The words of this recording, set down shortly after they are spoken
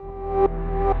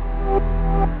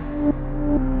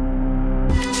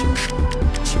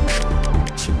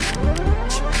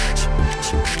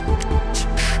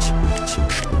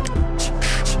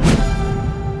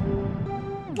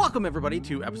Welcome, everybody,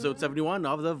 to episode 71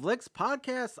 of the Vlixx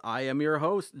podcast. I am your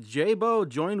host, J-Bo,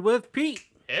 joined with Pete.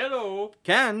 Hello.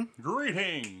 Ken.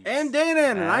 Greetings. And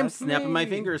Danon. And I'm That's snapping my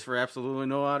me. fingers for absolutely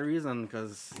no odd reason,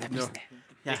 because...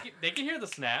 Yeah. They can hear the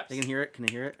snaps. They can hear it. Can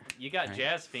they hear it? You got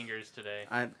jazz fingers today.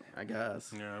 I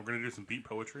guess. Yeah, we're going to do some beat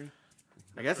poetry.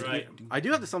 I guess Right. I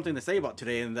do have something to say about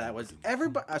today, and that was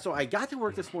everybody. So I got to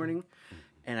work this morning,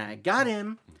 and I got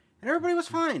in, and everybody was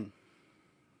fine.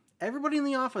 Everybody in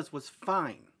the office was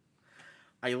fine.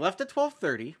 I left at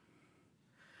 12:30,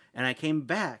 and I came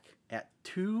back at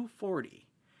 2:40,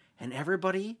 and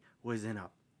everybody was in a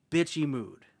bitchy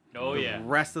mood. Oh, the yeah.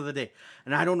 rest of the day,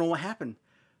 and I don't know what happened,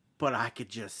 but I could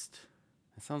just.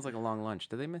 It sounds like a long lunch.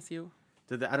 Did they miss you?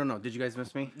 I don't know. Did you guys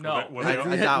miss me? No. Were they,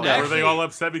 I doubt it. were they all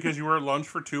upset because you were at lunch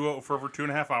for over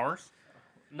 2.5 hours?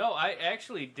 No, I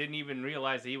actually didn't even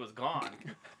realize he was gone.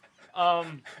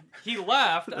 He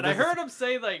left, and I heard him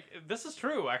say, like, this is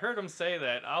true. I heard him say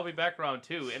that I'll be back around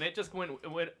 2, and it just went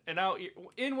and out,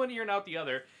 in one ear and out the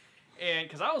other. And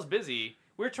because I was busy,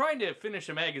 we were trying to finish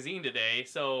a magazine today,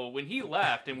 so when he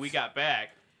left and we got back,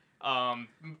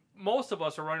 most of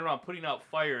us are running around putting out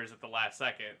fires at the last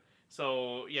second.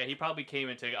 So, yeah, he probably came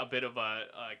into a bit of a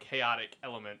chaotic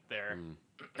element there.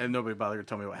 And nobody bothered to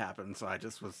tell me what happened, so I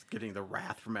just was getting the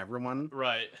wrath from everyone.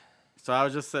 Right. So I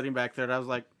was just sitting back there, and I was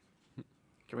like,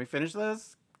 can we finish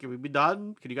this? Can we be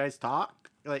done? Can you guys talk?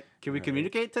 Like, can we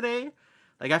communicate today?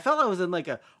 Like, I felt I was in, like,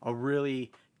 a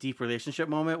really deep relationship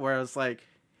moment where I was like,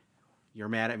 you're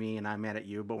mad at me, and I'm mad at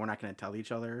you, but we're not going to tell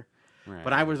each other. Right.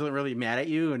 But I wasn't really mad at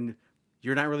you, and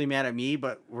you're not really mad at me,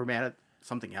 but we're mad at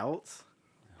something else.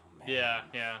 Yeah.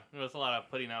 There was a lot of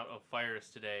putting out of fires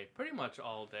today, pretty much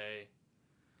all day.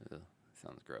 Ugh,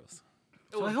 sounds gross.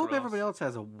 It So I was hope gross. everybody else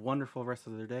has a wonderful rest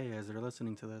of their day as they're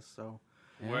listening to this. So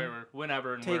Wherever,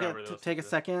 whenever, and take wherever. take a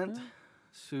second,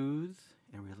 soothe,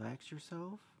 and relax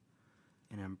yourself,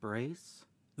 and embrace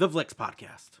the Vlixx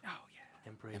podcast. Oh,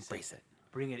 yeah. Embrace it.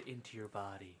 Bring it into your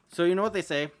body. So you know what they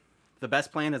say, the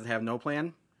best plan is to have no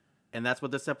plan, and that's what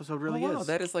this episode really Oh, wow, is.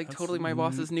 that is like totally my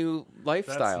boss's new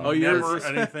lifestyle. Oh, That's yours?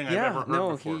 never anything I've ever heard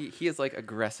before. he is like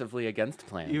aggressively against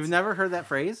plans. You've never heard that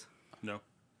phrase? No.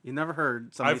 You never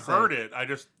heard somebody I've say heard it. I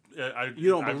just... you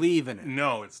don't believe in it.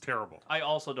 No, it's terrible. I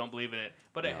also don't believe in it,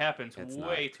 but it No, happens it's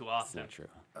way not. too It's often. not true.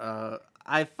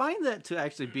 I find that to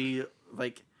actually be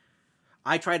like,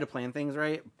 I try to plan things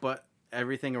right, but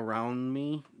everything around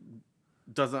me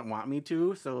doesn't want me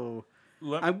to. So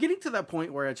I'm getting to that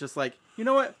point where it's just like, you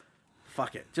know what?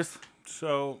 Fuck it.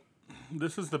 So,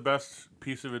 this is the best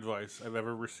piece of advice I've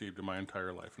ever received in my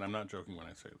entire life, and I'm not joking when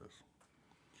I say this.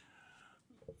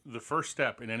 The first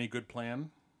step in any good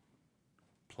plan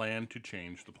to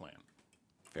change the plan.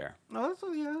 Fair. Oh,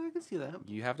 yeah, I can see that.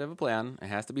 You have to have a plan. It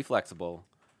has to be flexible.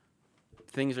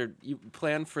 You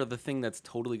plan for the thing that's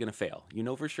totally going to fail. You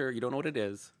know for sure. You don't know what it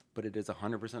is, but it is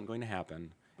 100% going to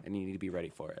happen, and you need to be ready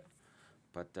for it.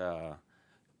 But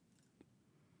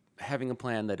having a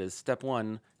plan that is step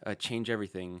 1, change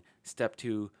everything. Step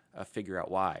 2, figure out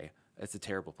why. It's a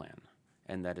terrible plan,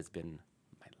 and that has been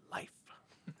my life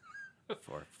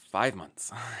for 5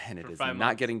 months, and it is 5 not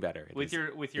months. getting better. With your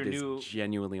It new is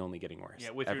genuinely only getting worse. yeah,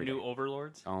 with every your new day.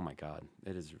 overlords. Oh my God,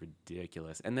 it is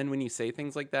ridiculous. And then when you say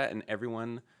things like that, and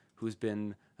everyone who's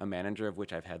been a manager, of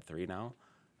which I've had 3 now,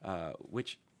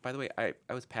 which, by the way, I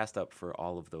was passed up for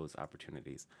all of those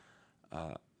opportunities.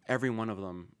 Every one of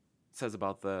them says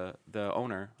about the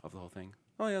owner of the whole thing,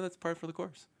 oh yeah, that's par for the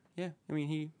course. Yeah, I mean,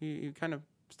 he kind of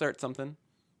starts something,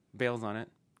 bails on it,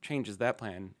 changes that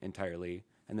plan entirely,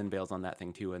 and then bails on that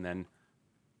thing too, and then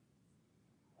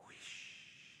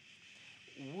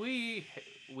We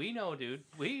know, dude.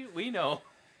 We know.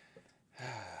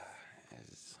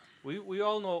 We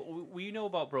all know. We know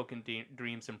about broken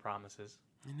dreams and promises.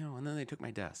 I know, and then they took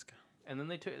my desk. And then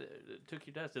they took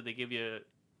your desk. Did they give you,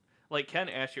 like Ken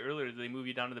asked you earlier, did they move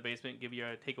you down to the basement,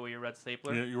 take away your red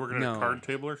stapler? You working at No. a card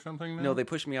table or something now? No, they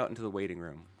pushed me out into the waiting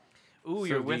room. Ooh, So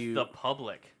you're do with you- the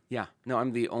public. Yeah, no,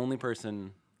 I'm the only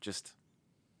person just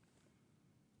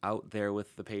out there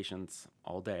with the patients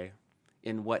all day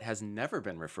in what has never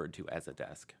been referred to as a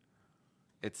desk.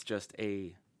 It's just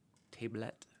a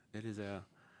tablet. It is a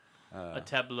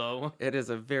tableau. It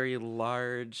is a very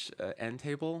large end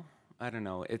table. I don't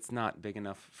know. It's not big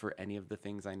enough for any of the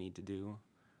things I need to do,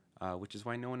 which is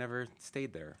why no one ever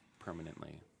stayed there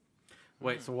permanently.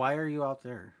 Wait, so why are you out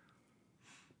there?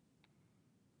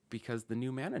 Because the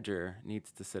new manager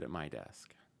needs to sit at my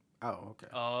desk. Oh, okay.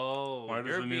 Oh, Why does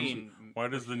you're the being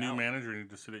new out. manager need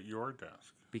to sit at your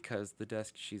desk? Because the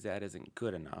desk she's at isn't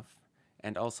good enough.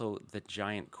 And also the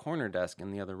giant corner desk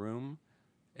in the other room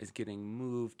is getting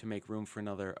moved to make room for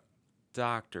another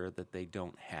doctor that they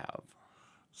don't have.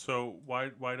 So why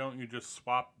don't you just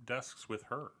swap desks with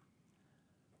her?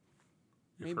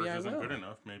 If Maybe hers I isn't will. good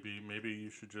enough, maybe you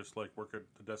should just like work at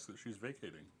the desk that she's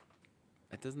vacating.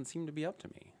 It doesn't seem to be up to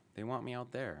me. They want me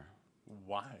out there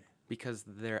Why? because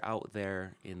they're out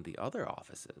there in the other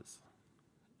offices.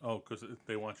 Oh, because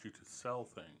they want you to sell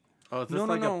things. Oh, is this No,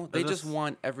 like no. They is just this-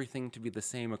 want everything to be the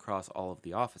same across all of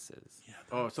the offices. Yeah.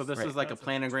 Oh, so this Right. is like a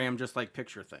planogram, just like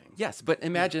picture thing. Yes, but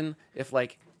imagine if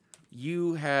like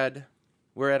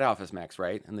we're at Office Max,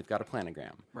 right? And they've got a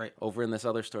planogram. Right. Over in this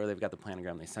other store, they've got the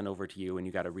planogram they send over to you, and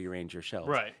you got to rearrange your shelves.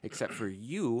 Right. Except for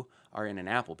you are in an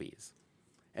Applebee's,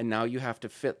 and now you have to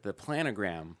fit the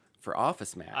planogram for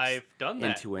Office Max. I've done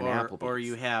that. into an Or, Applebee's. or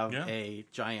you have Yeah. a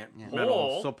giant Pole.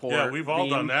 metal support. Yeah, we've all beam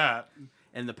done that.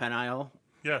 in the pen aisle,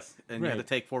 Yes. and you have to Right.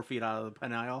 take 4 feet out of the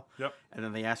pen aisle. Yep. And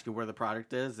then they ask you where the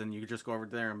product is, and you just go over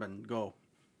there and then go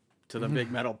to Mm-hmm. the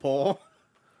big metal pole.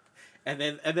 And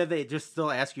then they just still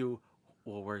ask you,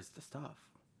 well, where's the stuff?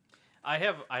 I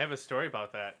have a story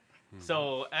about that.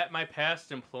 So at my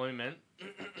past employment,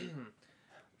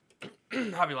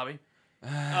 Hobby Lobby,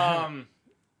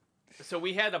 so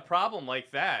we had a problem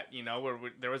like that, where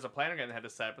there was a planogram that had to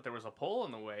set, but there was a pole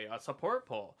in the way, a support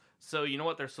pole. So you know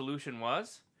what their solution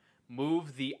was?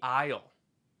 Move the aisle.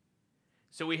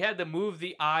 So we had to move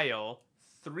the aisle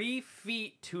 3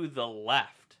 feet to the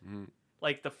left,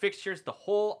 like the fixtures, the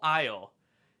whole aisle,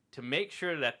 to make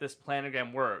sure that this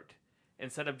planogram worked,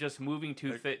 instead of just moving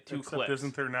two Except clips.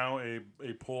 isn't there now a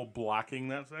pole blocking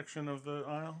that section of the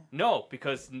aisle? No,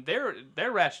 because their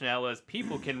rationale is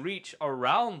people can reach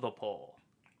around the pole.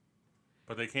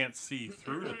 But they can't see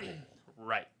through the pole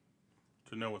Right.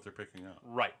 to know what they're picking up.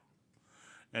 Right.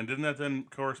 And didn't that then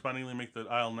correspondingly make the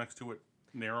aisle next to it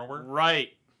narrower?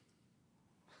 Right.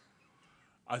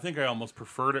 I think I almost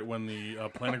preferred it when the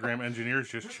planogram engineers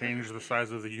just changed the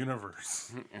size of the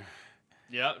universe.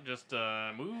 Yep. Just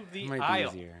move the Might be aisle.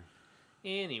 easier.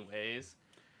 Anyways.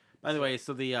 By the way,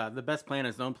 so the best plan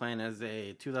is known plan as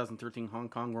a 2013 Hong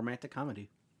Kong romantic comedy.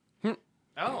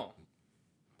 Oh.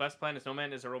 Best Plan is No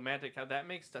Man is a romantic. That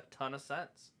makes a ton of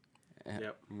sense.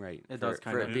 Yep. Right. It does for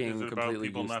kinda. it being Is it about completely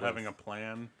people useless. not having a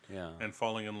plan Yeah. and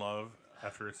falling in love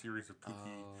after a series of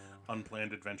kooky,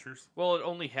 unplanned adventures? Well, it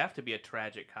only have to be a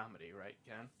tragic comedy, right,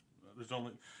 Ken? That's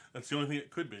the only thing it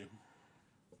could be.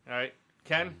 All right.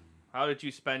 Ken, how did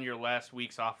you spend your last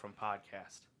weeks off from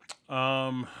podcast?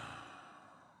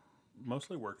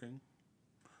 Mostly working.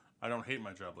 I don't hate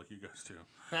my job like you guys do.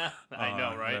 I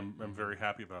know, right? I'm very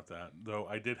happy about that. Though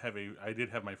I did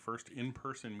have my first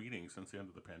in-person meeting since the end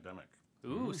of the pandemic.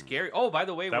 Ooh, scary. Oh, by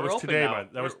the way, That we're was open today. now.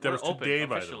 That was We're open today,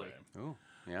 by the officially. way. Oh,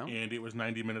 yeah. And it was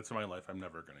 90 minutes of my life I'm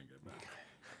never gonna get back.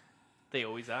 They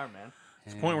always are, man.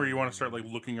 It's the point where you want to start like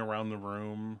looking around the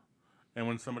room, and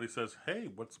when somebody says, "Hey,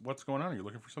 what's going on? Are you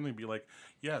looking for something?" Be like,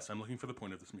 "Yes, I'm looking for the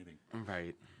point of this meeting."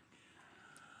 Right.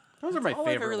 Those are my All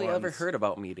favorite I've really ones. ever heard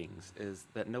about meetings is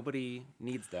that nobody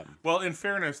needs them. Well, in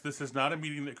fairness, this is not a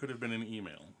meeting that could have been an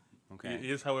email. Okay. It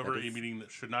is, however, That a is- meeting that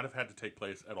should not have had to take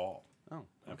place at all. Oh,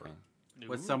 Ever. okay.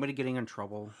 Was somebody getting in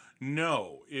trouble?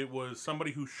 No, it was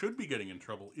somebody who should be getting in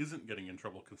trouble isn't getting in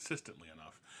trouble consistently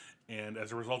enough, and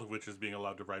as a result of which is being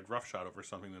allowed to ride roughshod over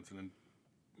something that's an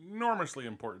enormously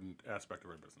important aspect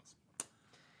of our business.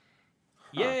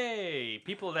 Yay!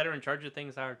 People that are in charge of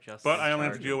things are just. But in I only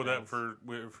have to charge deal of with that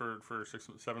things.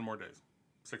 for 7 more days.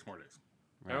 6 more days.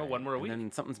 Oh, one more a And week.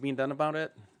 then something's being done about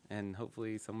it, and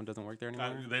hopefully someone doesn't work there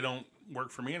anymore. They don't work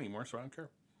for me anymore, so I don't care.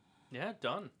 Yeah,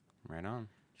 done. Right on.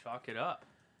 Chalk it up.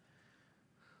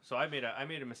 So I made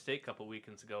a mistake a couple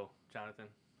weekends ago, Jonathan.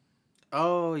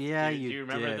 Oh yeah, do you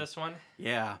remember did. this one?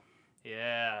 Yeah.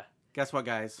 Yeah. Guess what,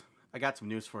 guys? I got some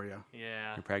news for you.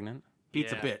 Yeah. You're pregnant?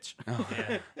 Pete's a Yeah.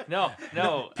 bitch. Yeah.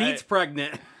 No. Pete's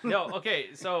pregnant. No.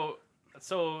 Okay. So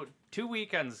 2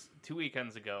 weekends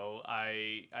ago,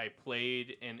 I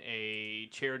played in a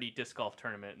charity disc golf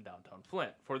tournament in downtown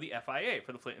Flint for the FIA,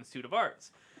 for the Flint Institute of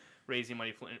Arts, raising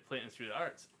money for Flint Institute of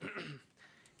Arts.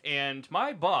 And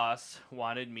my boss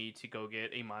wanted me to go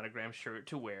get a monogram shirt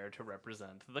to wear to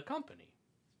represent the company.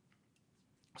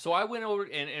 So I went over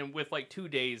and with like 2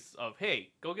 days of, hey,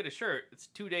 go get a shirt. It's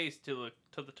 2 days to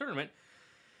the tournament.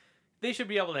 They should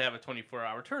be able to have a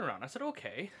 24-hour turnaround. I said,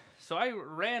 okay. So I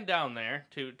ran down there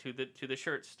to the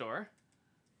shirt store.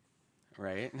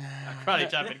 Right? Probably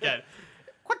chop it again.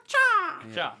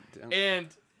 Quacha! And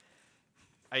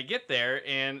I get there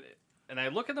and I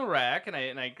look in the rack and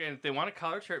they want a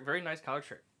collared shirt, very nice collared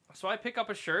shirt. So I pick up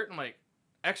a shirt and I'm like,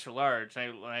 extra large,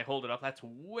 and I hold it up. That's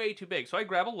way too big. So I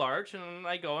grab a large and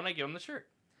I go and I give them the shirt.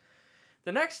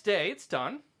 The next day it's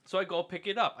done. So I go pick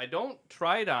it up. I don't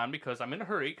try it on because I'm in a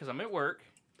hurry because I'm at work.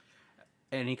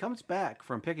 And he comes back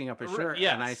from picking up his R- shirt,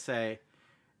 yes. and I say,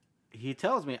 he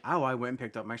tells me, "Oh, I went and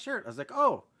picked up my shirt." I was like,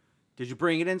 "Oh, did you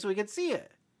bring it in so we could see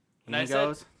it?" And he I said,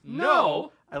 goes,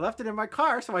 "No." I left it in my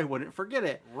car so I wouldn't forget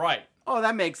it." Right. Oh,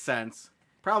 that makes sense.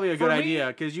 Probably a For good me- idea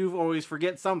because you always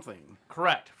forget something.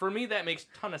 Correct. For me, that makes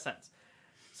a ton of sense.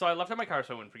 So I left it in my car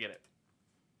so I wouldn't forget it.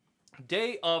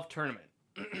 Day of tournament.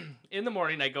 In the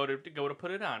morning, I go to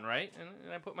put it on, right?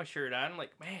 And I put my shirt on. I'm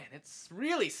like, man, it's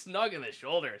really snug in the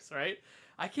shoulders, right?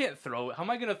 I can't throw it. How am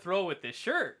I going to throw with this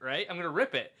shirt, right? I'm going to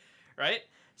rip it, right?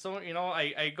 So,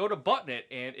 I go to button it,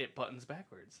 and it buttons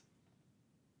backwards.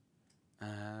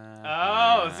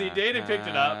 Oh, see, Dana picked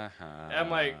it up. I'm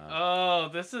like, oh,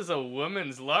 this is a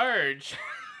woman's large.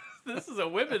 This is a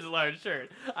women's large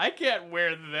shirt. I can't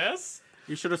wear this.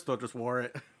 You should have still just wore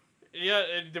it. Yeah,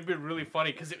 it'd been really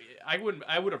funny because I would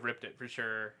have ripped it for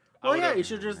sure. Well, yeah, you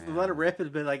should just let it rip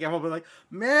and be like, everyone will be like,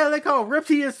 man, look how ripped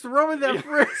he is throwing that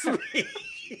frisbee.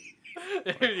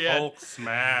 Yeah, Hulk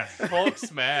smash. Hulk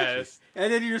smash.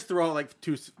 And then you just throw it like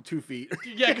 2 feet.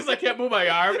 Yeah, because I can't move my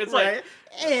arm. It's Right?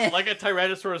 like a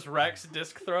Tyrannosaurus Rex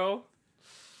disc throw.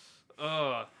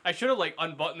 I should have like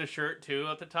unbuttoned the shirt too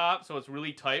at the top, so it's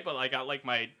really tight. But I got like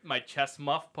my chest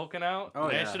muff poking out. Oh,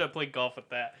 and yeah. I should have played golf with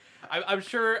that. I'm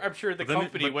sure the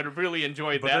company would have really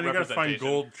enjoyed But that then you got to find representation.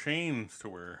 gold chains to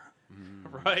wear.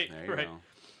 Right, There you right. go.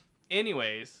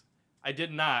 Anyways, I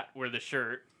did not wear the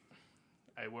shirt.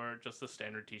 I wore just a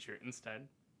standard T-shirt instead,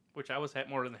 which I was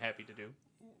more than happy to do.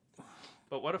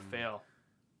 But what a fail!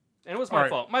 And it was my All right.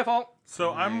 fault. My fault.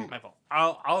 So My fault.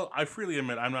 I freely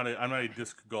admit I'm not a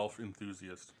disc golf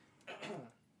enthusiast,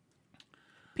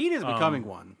 Pete is becoming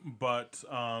one. but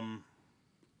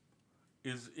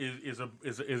is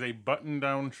a button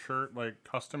down shirt like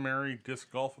customary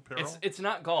disc golf apparel? It's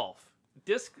not golf.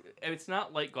 It's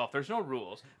not like golf. There's no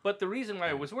rules. But the reason why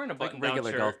I was wearing a Like button-down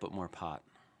regular shirt, golf, but more pot.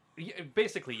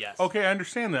 basically yes. Okay, I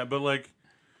understand that, but like,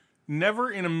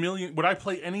 never in a million would I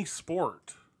play any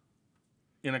sport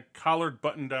in a collared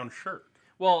button-down shirt.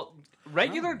 Well,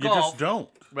 regular You golf. just don't.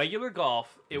 Regular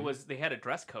golf. They had a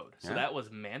dress code, so Yeah. that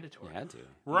was mandatory. You had to.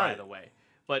 By Right. the way.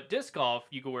 But disc golf,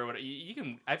 you can wear what you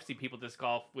can. I've seen people disc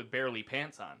golf with barely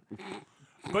pants on.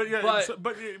 But yeah,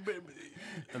 But-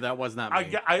 That was not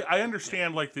me. I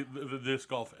understand like the disc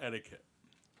golf etiquette.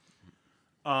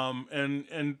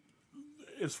 And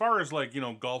as far as like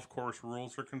golf course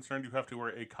rules are concerned, you have to wear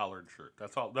a collared shirt.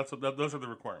 That's all. Those are the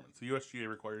requirements. The USGA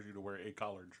requires you to wear a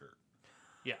collared shirt.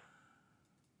 Yeah.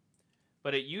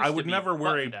 But it used. I to would be never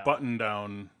wear a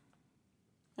button-down.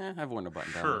 button-down I've worn a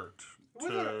button down. shirt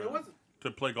It wasn't to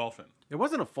play golf in. It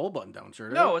wasn't a full button-down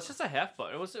shirt. No, it's just a half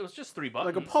button. It was just 3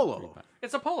 buttons. like a polo.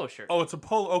 It's a polo shirt. Oh, it's a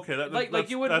polo. Okay, like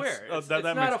you would wear. It's that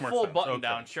not makes a more full sense.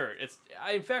 button-down Okay. shirt.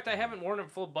 In fact, I haven't worn a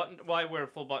full button. Well, I wear a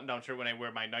full button-down shirt when I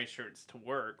wear my nice shirts to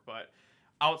work. But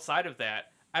outside of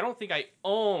that, I don't think I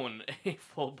own a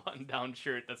full button-down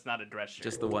shirt that's not a dress shirt.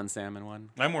 Just the one salmon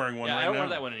one. I'm wearing one yeah, right I don't now. wear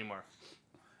that one anymore.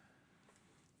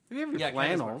 You have your Yeah,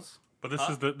 kind of flannels. But this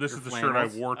Huh? is the Your shirt I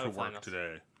flannels? wore I to have work flannels.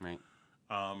 today. Right.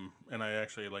 And I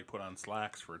actually put on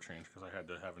slacks for a change because I had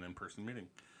to have an in-person meeting.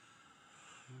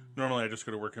 Normally, I just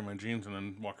go to work in my jeans and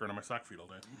then walk around in my sock feet all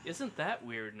day. Isn't that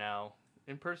weird now?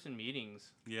 In-person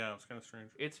meetings. Yeah, it's kind of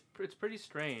strange. It's pretty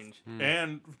strange.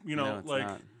 And No, it's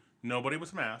not. nobody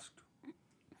was masked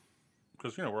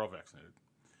because we're all vaccinated.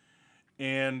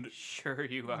 And Sure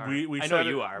you are. we I sat know at-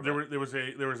 you are. There but- was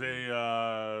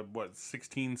a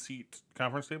 16-seat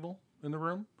conference table in the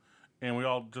room, and we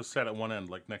all just sat at one end,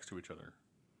 like next to each other.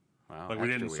 Wow. Like we extra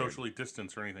didn't weird. socially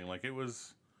distance or anything. Like it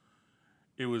was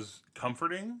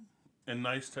comforting and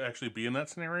nice to actually be in that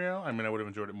scenario. I mean, I would have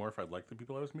enjoyed it more if I'd liked the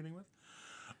people I was meeting with.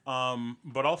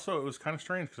 But also it was kind of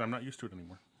strange because I'm not used to it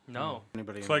anymore. No.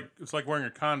 Anybody? It's like wearing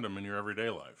a condom in your everyday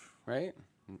life. Right?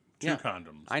 Two Yeah.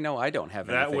 condoms. I know I don't have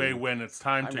That anything. way, when it's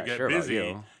time I'm to not get sure about busy,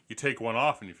 you. you take one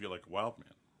off and you feel like a wild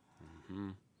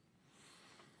man.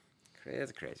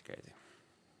 Crazy.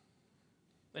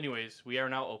 Anyways, we are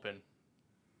now open.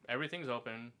 Everything's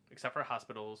open except for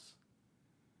hospitals,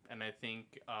 and I think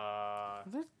There's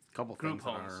a couple Group things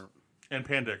that homes. are. And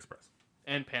Panda Express.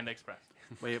 and Panda Express.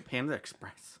 Wait, Panda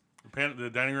Express. The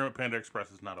dining room at Panda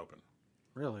Express is not open.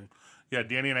 Really? Yeah,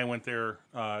 Danny and I went there.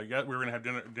 Yeah, we were gonna have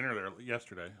dinner there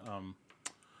yesterday.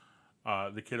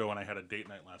 The kiddo and I had a date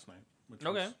night last night, which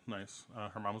Okay. was nice.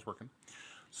 Her mom was working,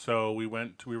 so we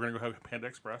went. We were gonna go have Panda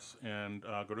Express and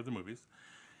go to the movies.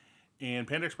 And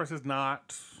Panda Express is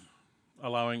not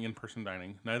allowing in-person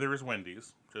dining. Neither is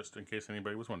Wendy's, just in case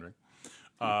anybody was wondering.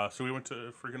 So we went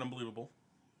to Freaking Unbelievable,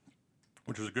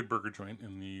 which is a good burger joint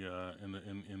in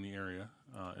the area.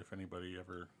 If anybody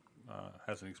ever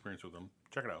has any experience with them,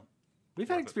 check it out. We've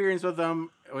had worth it. experience with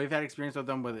them. We've had experience with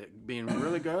them with it being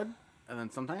really good, and then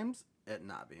sometimes it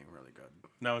not being really good.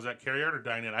 Now, is that carry out or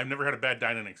dine in? I've never had a bad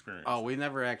dine in experience. Oh, we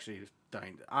never actually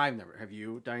dined. I've never. Have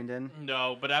you dined in?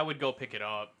 No, but I would go pick it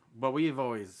up. But we've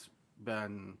always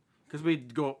been because we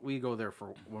go there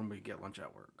for when we get lunch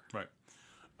at work. Right.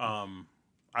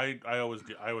 I always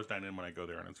dine in when I go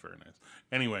there, and it's very nice.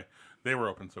 Anyway, they were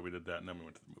open, so we did that, and then we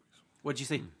went to the movies. What'd you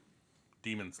say?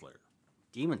 Demon Slayer.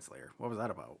 Demon Slayer. What was that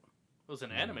about? It was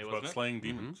an anime, It's wasn't about it? slaying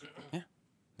demons.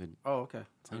 Oh, okay.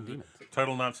 Slaying demons.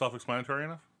 Title not self-explanatory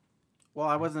enough? Well,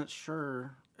 I wasn't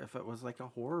sure if it was like a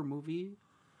horror movie.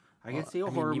 I can see a I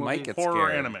mean, horror you movie. might get Horror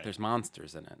scared. anime. There's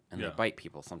monsters in it, and Yeah. they bite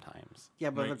people sometimes. Yeah,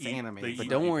 but They it's eat- anime. they But eat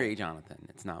Don't people. worry, Jonathan.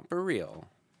 It's not for real.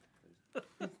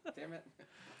 Damn it.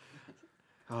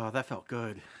 oh, that felt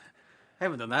good. I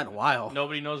haven't done that in a while.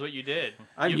 Nobody knows what you did.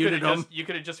 I you muted coulda them. You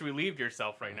could have just relieved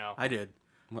yourself right now. I did.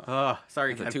 Well,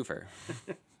 Sorry, It's a Ken. twofer.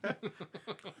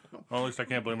 Well, at least I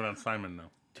can't blame it on Simon, though.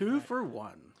 2 for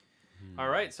 1. All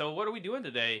right. So what are we doing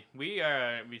today? We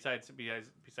are besides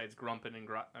grumping and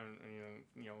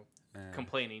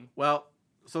complaining. Well,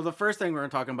 so the first thing we're going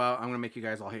to talk about, I'm going to make you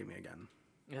guys all hate me again.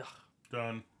 Ugh.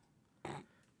 Done.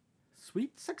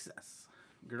 Sweet success.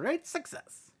 Great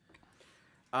success.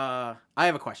 I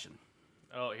have a question.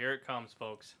 Oh, here it comes,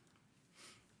 folks.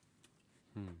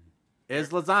 Is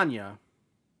lasagna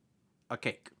a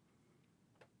cake?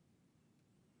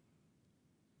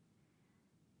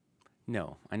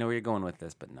 No, I know where you're going with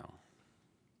this, but no.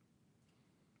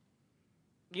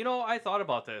 You know, I thought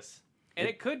about this, and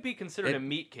it could be considered a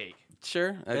meat cake.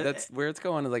 Sure, that's where it's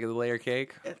going. Like a layer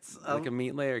cake, It's like a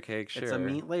meat layer cake. Sure, It's a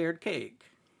meat layered cake.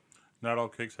 Not all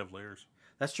cakes have layers,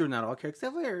 That's true. Not all cakes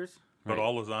have layers. but Right.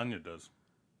 all lasagna does.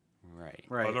 Right.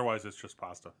 Right. Otherwise, it's just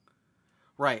pasta.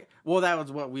 Right. Well, that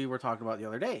was what we were talking about the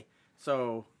other day.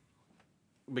 So,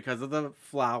 because of the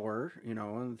flour,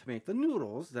 and to make the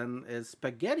noodles, then is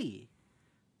spaghetti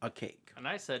a cake? And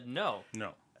I said no.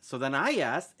 No. So then I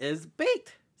asked, is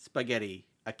baked spaghetti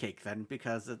a cake then?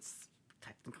 Because it's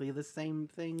technically the same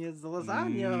thing as the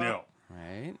lasagna. No.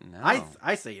 Right. No.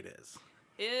 I say it is.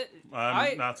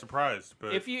 I'm not surprised,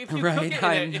 but If you Right, cook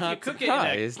I'm it, if you not cook it in a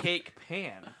surprised. cake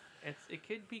pan, it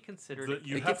could be considered. a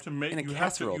you cake. have to make in a you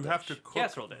have to casserole cook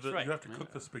Casserole dish, the, right. you have to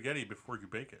cook the spaghetti before you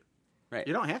bake it. Right.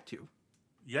 You don't have to.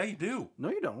 Yeah, you do. No,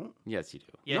 you don't. Yes, you do.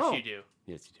 Yes, No. you do.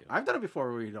 Yes, you do. I've done it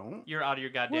before where you don't. You're out of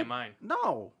your goddamn mind.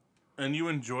 No. And you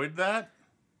enjoyed that?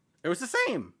 It was the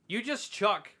same. You just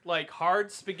chuck like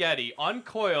hard spaghetti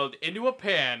uncoiled into a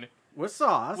pan With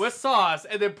sauce. with sauce,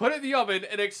 and then put it in the oven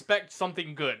and expect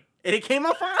something good. And it came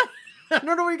out fine. I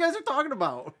don't know what you guys are talking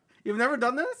about. You've never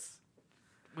done this?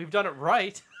 We've done it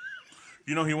right.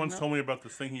 You know, he once told me about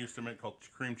this thing he used to make called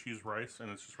cream cheese rice, and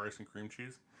it's just rice and cream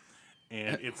cheese.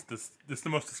 And it's the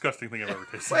most disgusting thing I've ever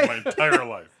tasted in my entire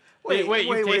life. Wait,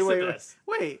 you tasted this?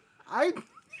 Wait, I've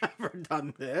never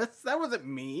done this. That wasn't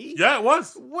me. Yeah, it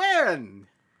was. When?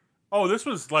 Oh, this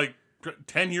was like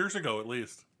 10 years ago at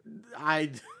least.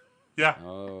 Yeah,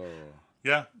 Oh.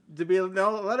 yeah.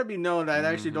 Let it be known that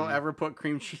I actually don't ever put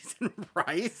cream cheese in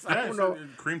rice. I Yeah, don't know.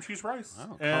 cream cheese rice.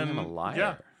 Oh, call him a liar.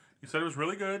 Yeah, he said it was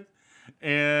really good,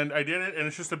 and I did it, and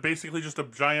it's just basically just a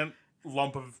giant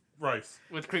lump of rice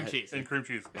With cream cheese. and cream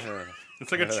chease.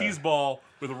 It's like a cheese ball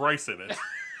with rice in it.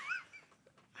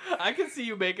 I can see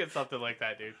you making something like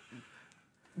that, dude.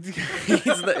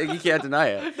 You can't deny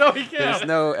it. No, you can't. There's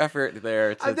no effort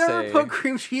there to I've never say. put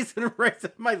cream cheese in rice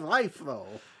in my life, though.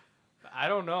 I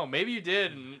don't know. Maybe you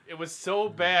did, and it was so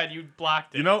bad you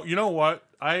blocked it. You know what?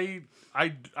 I've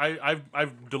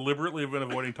deliberately been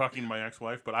avoiding talking to my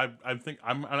ex-wife, but I'm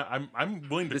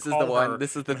willing to This is call the one. her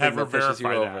This is the and have thing her that pushes you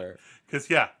verify over. Because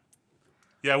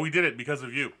yeah, we did it because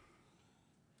of you.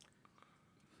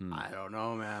 I don't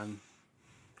know, man.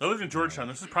 I lived in Georgetown.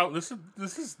 This is probably this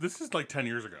is like 10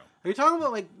 years ago. Are you talking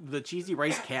about like the cheesy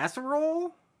rice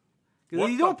casserole? Because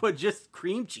What you the- don't put just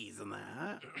cream cheese in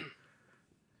that.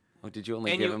 Oh, did you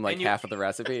only And give you- him like and you- half of the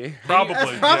recipe? Probably.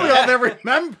 That's probably yeah. all they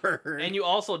remember. And you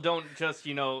also don't just,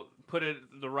 put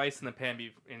the rice in the pan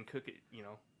and cook it, You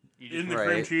In just, the Right.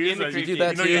 cream cheese. In the you- cream You do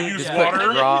that you know, too. you Yeah. use Just water.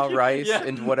 put raw rice Yeah.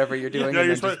 into whatever you're doing, Yeah, and you're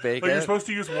then just supposed, bake like it. you're supposed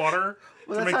to use water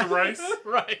Well, to that's make the how- rice,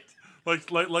 right.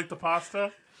 like the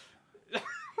pasta.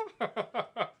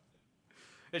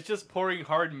 It's just pouring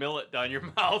hard millet down your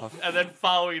mouth and then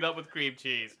following it up with cream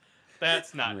cheese.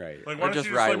 That's not Right. Like, Or why don't just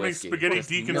you just rye like make whiskey. spaghetti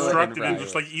Just millet and deconstructed and rye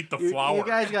just like eat the You flour?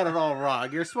 guys got it all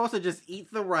wrong. You're supposed to just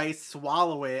eat the rice,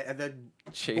 swallow it, and then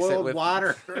Chase it boil with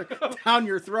water down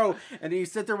your throat, and then you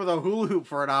sit there with a hula hoop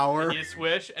for an hour. You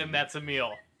swish, and that's a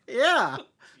meal. Yeah.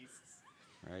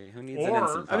 Right? Who needs Or- an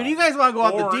instant I mean, pot? you guys want to go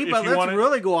off Or the deep if end. you Let's wanna-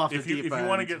 really go off the If deep you end.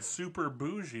 want to get super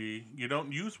bougie, you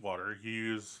don't use water. You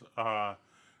use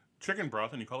chicken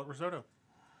broth and you call it risotto.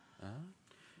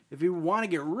 If you want to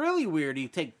get really weird, you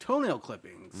take toenail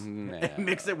clippings Nah. and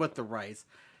mix it with the rice.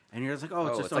 And you're just like, oh,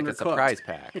 it's Oh, just it's like a undercooked. surprise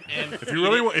pack. And If you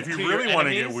really want to get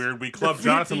enemies, weird, we club Defeat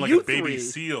Jonathan to like you a baby three.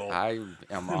 seal, I am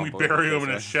and on we board bury with him in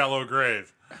a this shallow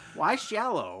grave. Why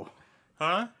shallow?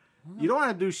 Huh? You don't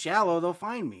want to do shallow, they'll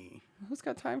find me. one. Who's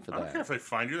got time for I don't care that? if they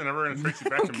find you; they're never going to trace you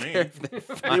back to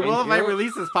me. You will if I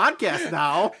release this podcast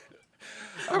now.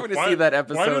 I want to Why- see that why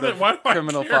episode do they- of why do I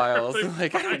Criminal care if Files. they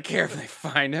Like, I don't care if they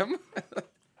find him.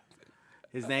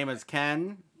 His name is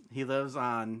Ken. He lives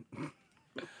on.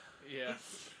 Yeah.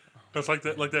 That's like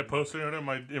that poster note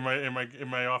in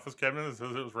my office cabinet that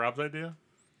says it was Rob's idea.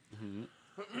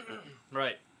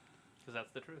 Right. Because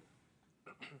that's the truth.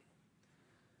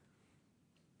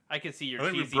 I can see your I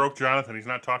think we cheesy. broke Jonathan. He's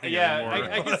not talking Yeah, anymore.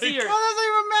 I can see your. Well, it doesn't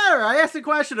even matter. I asked a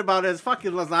question about his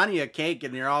fucking lasagna cake,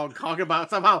 and you're all talking about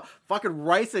somehow fucking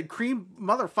rice and cream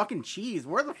motherfucking cheese.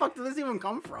 Where the fuck did this even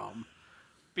come from?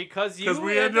 Because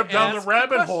we had end to up down the ask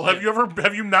rabbit hole. Have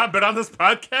you not been on this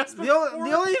podcast before?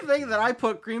 The only thing that I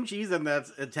put cream cheese in that's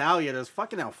Italian is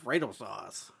fucking Alfredo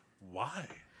sauce. Why?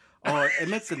 Oh, it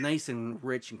makes it nice and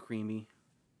rich and creamy.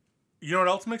 You know what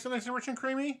else makes it nice and rich and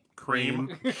creamy?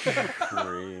 Cream.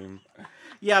 Cream.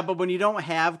 Yeah, but when you don't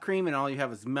have cream and all you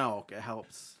have is milk, it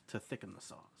helps to thicken the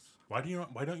sauce. Why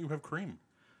don't you have cream?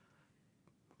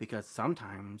 Because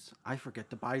sometimes I forget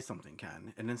to buy something,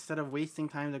 Ken. And instead of wasting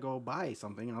time to go buy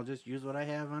something, I'll just use what I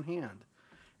have on hand.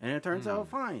 And it turns out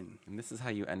fine. And this is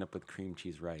how you end up with cream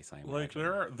cheese rice, I imagine.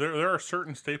 Like there are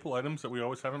certain staple items that we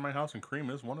always have in my house, and cream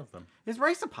is one of them. Is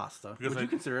rice a pasta? Because Would you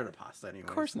consider it a pasta anyway?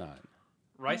 Of course not.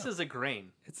 Rice is a grain.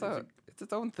 It's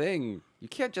its own thing. You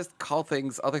can't just call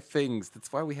things other things.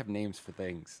 That's why we have names for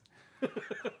things.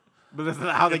 But that's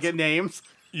not how they get names.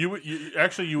 You would.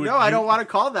 No, I don't want to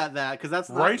call that because that's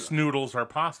not Rice noodles are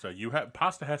pasta.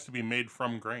 Pasta has to be made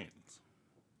from grains.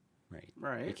 Right.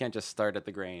 Right. You can't just start at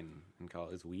the grain and call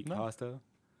it wheat No. pasta.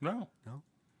 No.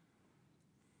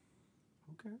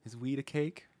 Okay. Is wheat a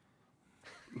cake?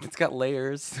 It's got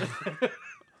layers,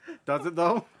 Does it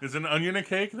though? Is an onion a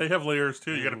cake? They have layers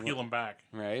too. You got to peel them back.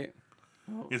 right?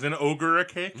 Is an ogre a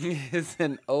cake? Is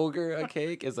an ogre a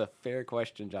cake? Is a fair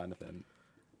question, Jonathan.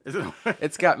 Is it?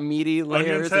 It's got meaty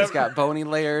layers. have- It's got bony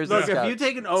layers. Look, it's if got you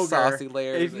take an ogre, saucy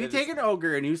layers. if you take an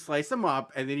ogre and you slice them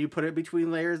up and then you put it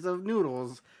between layers of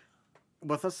noodles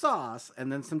with a sauce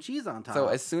and then some cheese on top. So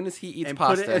as soon as he eats And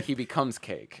put it pasta, in- he becomes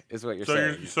cake. Is what you're So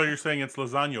saying. you're saying it's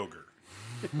lasagna ogre.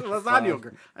 lasagna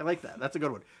ogre. I like that. That's a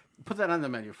good one. Put that on the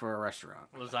menu for a restaurant.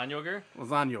 Lasagna ogre?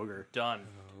 Lasagna ogre. Done.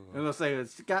 And they'll say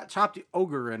it's got chopped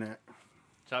ogre in it.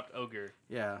 Chopped ogre.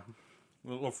 Yeah. A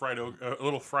little fried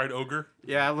ogre.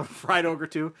 Yeah, a little fried ogre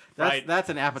too. Fried- That's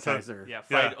an appetizer. Yeah,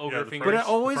 fried Yeah, ogre the fingers. But it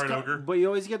always fried ogre. but you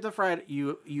always get the fried if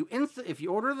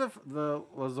you order the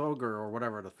lasogre or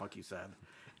whatever the fuck you said,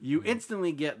 you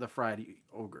instantly get the fried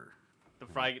ogre. the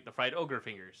fried ogre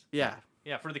fingers. Yeah.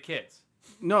 Yeah, for the kids.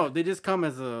 No, they just come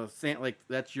as a like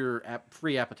that's your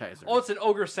free appetizer. Oh, it's an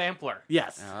ogre sampler.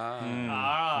 Yes.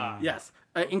 Ah. Yes.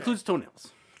 Includes toenails.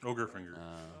 Ogre finger.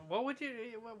 What would you?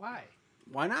 Why?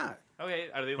 Why not? Okay,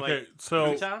 are they like Okay, so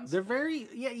croutons? They're very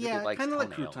likes kind of like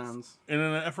toenails. croutons. in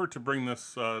an effort to bring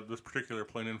this particular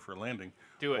plane in for landing,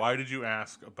 Do it. why did you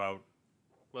ask about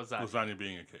Lasagna. lasagna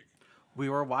being a cake? We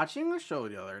were watching a show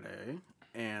the other day,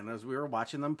 and as we were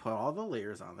watching them put all the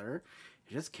layers on there,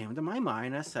 it just came to my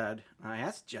mind. I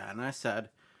asked Jen, I said,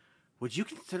 would you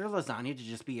consider lasagna to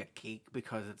just be a cake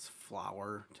because it's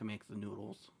flour to make the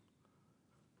noodles?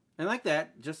 And like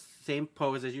that, just same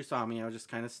pose as you saw me. I was just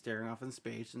kind of staring off in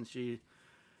space, and she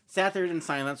sat there in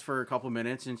silence for a couple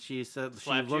minutes, and she said,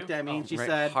 Slapped she looked you? at me, Oh. and she Right,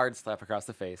 said, hard slap across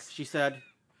the face. she said,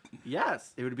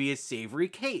 yes, it would be a savory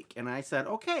cake. And I said,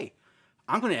 okay,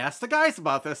 I'm going to ask the guys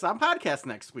about this on podcast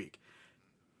next week.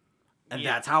 And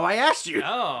Yeah. that's how I asked you.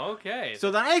 Oh, okay.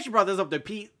 So then I actually brought this up to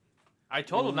Pete, I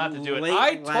told him not to do it. late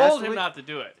I last told him week- not to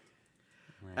do it.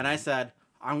 and I said,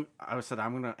 I'm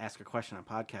going to ask a question on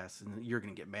podcast, and you're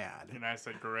going to get mad. And I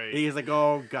said, great. He's like,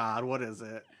 oh, God, what is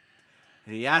it?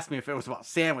 And he asked me if it was about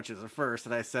sandwiches at first,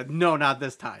 and I said, no, not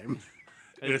this time.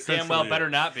 It damn well better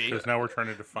not be. Because now we're trying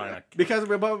to define a cake. Because,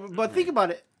 but think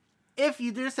about it. If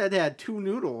you just had two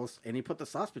noodles and you put the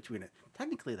sauce between it,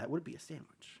 technically that would be a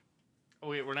sandwich. Oh,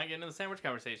 wait, we're not getting into the sandwich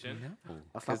conversation. No,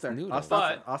 I'll stop 'cause there. noodles.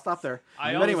 I'll stop there.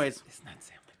 I But always- anyways, It's not a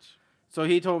sandwich. so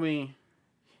he told me,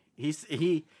 he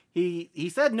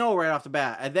said no right off the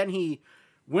bat, and then he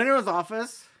went in his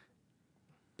office,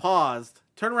 paused,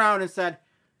 turned around, and said,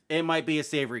 "It might be a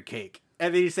savory cake."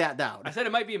 And then he sat down. I said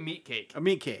it might be a meat cake. A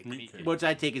meat cake, Meat cake. which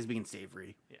I take as being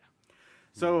savory. Yeah.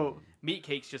 So Meat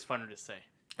cake's just funner to say.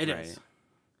 it is. Right.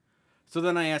 So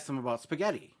then I asked him about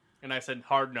spaghetti. And I said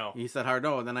hard no. He said hard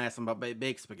no, and then I asked him about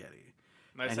baked spaghetti.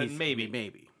 And I And said he maybe.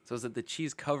 Maybe. So is it the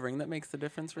cheese covering that makes the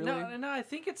difference, really? No, I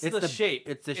think it's It's the the- shape.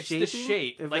 it's the the shaping?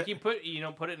 shape. If Like it- you put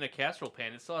it in a casserole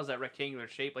pan. It still has that rectangular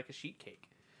shape like a sheet cake.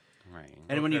 Right.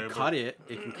 And when you Okay, but- cut it,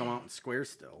 it can come out in squares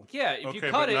still. Yeah, if you Okay,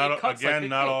 cut but it, not it cuts again. like a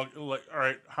Not cake. all. Like, all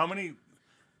right. How many?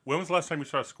 When was the last time you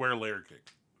saw a square layer cake?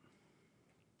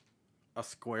 A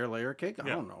square layer cake? I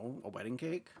Yeah. don't know. A wedding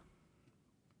cake?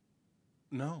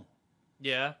 No.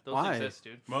 Yeah, those Why? exist,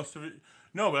 dude. Most of it.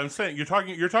 No, but I'm saying you're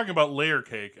talking about layer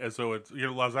cake as though it's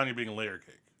your lasagna being a layer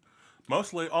cake.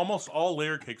 Almost all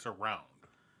layer cakes are round.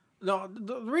 No,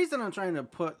 the reason I'm trying to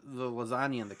put the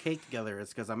lasagna and the cake together is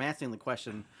because I'm asking the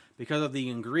question because of the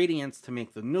ingredients to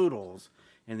make the noodles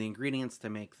and the ingredients to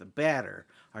make the batter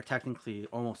are technically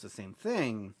almost the same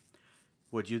thing.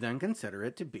 Would you then consider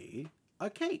it to be a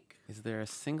cake? Is there a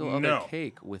single other No.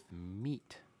 cake with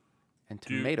meat and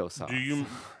Do- tomato sauce? Do you?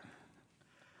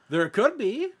 There could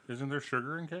be. Isn't there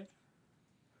sugar in cake?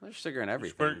 There's sugar in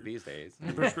everything Square- these days.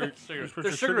 You put Sugar. your There's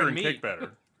sugar sugar in in cake meat.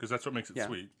 batter because that's what makes it Yeah,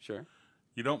 sweet. sure.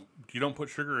 You don't put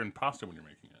sugar in pasta when you're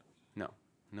making it.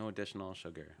 No additional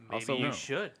sugar. Maybe Also, you no.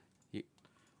 should.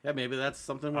 Yeah, maybe that's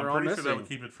something we're I'm all pretty missing. sure that would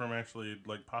keep it from actually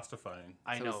like pastifying.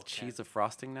 I so know. is cheese a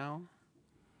frosting now?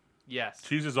 Yes.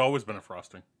 Cheese has always been a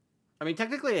frosting. I mean,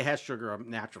 technically it has sugar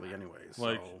naturally anyways.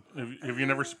 Like, So. have you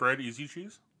never spread easy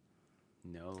cheese?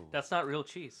 No. That's not real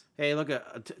cheese. Hey, look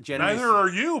at January, Neither are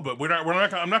you, but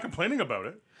I'm not complaining about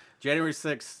it. January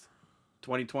 6th,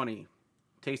 2020,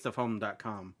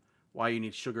 tasteofhome.com. Why you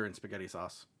need sugar in spaghetti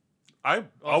sauce. I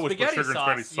always put spaghetti sugar in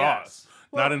spaghetti sauce, sauce, yes.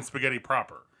 not in spaghetti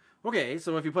proper. Okay,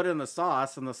 so if you put it in the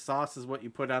sauce, and the sauce is what you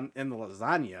put on in the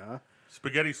lasagna,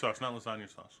 Spaghetti sauce, not lasagna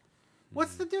sauce.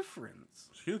 what's the difference?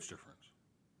 It's a huge difference.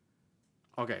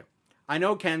 Okay, I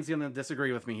know Ken's gonna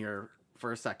disagree with me here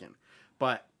for a second,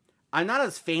 but I'm not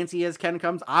as fancy as Ken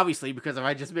comes, obviously, because if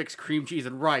I just mix cream cheese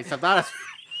and rice, I'm not as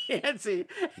fancy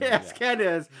as Ken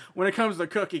is when it comes to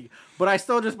cooking. But I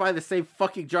still just buy the same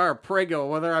fucking jar of Prego,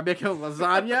 whether I'm making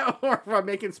lasagna or if I'm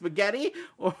making spaghetti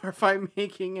or if I'm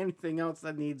making anything else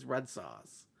that needs red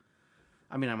sauce.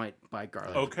 I mean, I might buy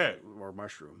garlic Okay. or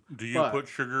mushroom. Do you but put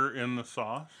sugar in the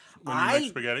sauce when you I- make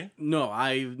spaghetti? No,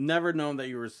 I've never known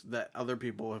that other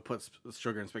people have put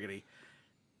sugar in spaghetti.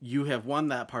 You have won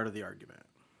that part of the argument.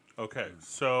 Okay,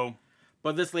 so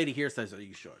But this lady here says that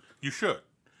you should. you should.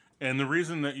 And the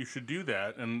reason that you should do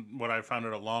that, and what I found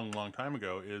out a long, long time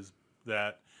ago, is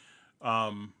that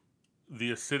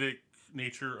the acidic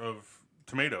nature of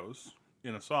tomatoes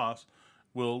in a sauce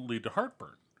will lead to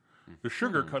heartburn. The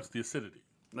sugar cuts the acidity,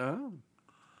 Oh.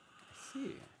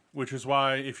 see. which is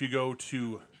why if you go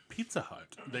to Pizza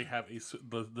Hut, they have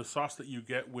the sauce that you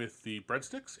get with the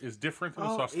breadsticks is different than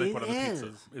the Oh, sauce they put it on the pizza.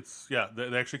 is. It's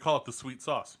they actually call it the sweet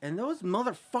sauce. And those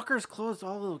motherfuckers closed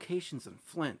all the locations in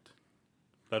Flint.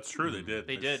 That's true. They did.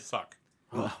 They did. Suck.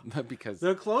 Well, because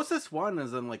The closest one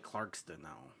is in like Clarkston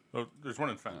now. Oh, there's one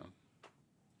in Fenton.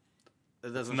 It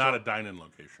It's doesn't not show, a dine-in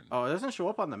location. Oh, it doesn't show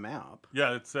up on the map.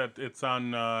 Yeah, it's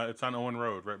on Owen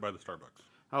Road, right by the Starbucks.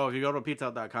 Oh, if you go to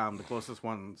pizzahut.com, the closest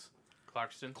one's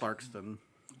Clarkston. Clarkston.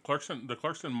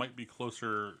 Clarkston might be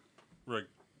closer, like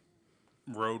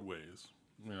roadways,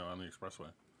 on the expressway.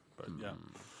 But yeah,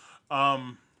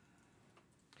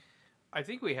 I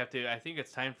think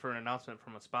it's time for an announcement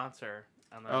from a sponsor.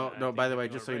 And then Oh, I no, think by the we way,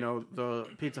 can just go so you right- know,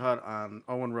 the Pizza Hut on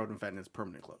Owen Road in Fenton is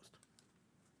permanently closed.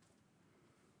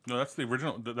 no, that's the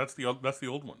original. That's the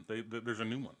old one. There's a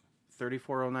new one.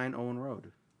 3409 Owen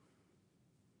Road.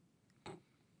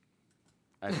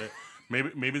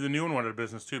 Maybe the new one went out of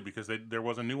business too because there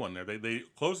was a new one there. They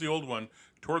closed the old one,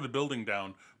 tore the building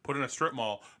down, put in a strip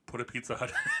mall, put a Pizza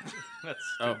Hut. That's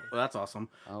Oh, well, that's awesome.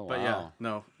 Oh, But yeah, wow.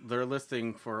 no, their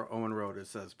listing for Owen Road, it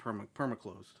says perma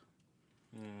closed.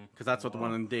 Because that's what the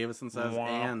one in Davison says Wah,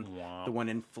 and wah. the one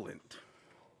in Flint.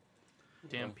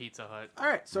 damn Pizza Hut. All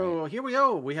right, so here we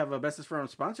go. We have a bestest from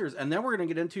sponsors, and then we're going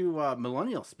to get into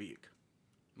millennial speak.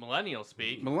 Millennial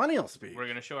speak. Millennial speak. We're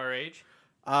gonna show our age.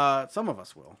 Some of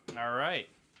us will. All right.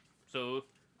 So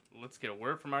let's get a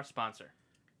word from our sponsor.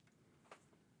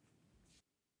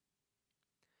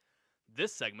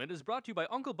 This segment is brought to you by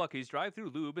Uncle Bucky's Drive-Thru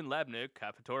Lube in Labnick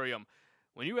Cafetorium.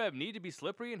 When you have need to be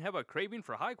slippery and have a craving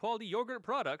for high-quality yogurt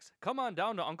products, come on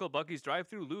down to Uncle Bucky's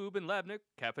Drive-Thru Lube in Labnick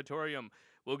Cafetorium.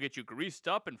 We'll get you greased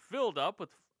up and filled up with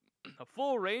a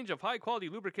full range of high-quality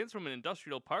lubricants from an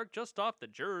industrial park just off the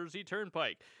Jersey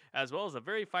Turnpike, as well as the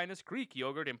very finest Greek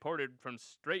yogurt imported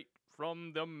straight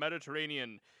from the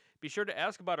Mediterranean. be sure to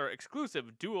ask about our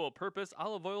exclusive dual-purpose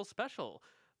olive oil special.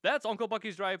 That's Uncle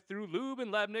Bucky's Drive-Thru Lube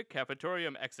and Labnick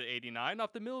Cafetorium, exit 89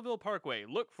 off the Millville Parkway.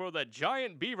 Look for the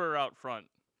giant beaver out front.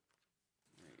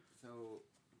 So,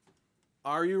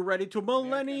 Are you ready to American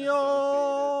millennial? Associated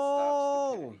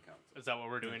Stop Stupidity Council. Is that what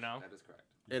we're doing now? That is correct.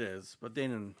 It is, but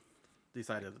Dana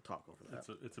decided to talk over that.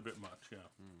 It's a bit much, yeah.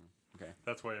 Okay.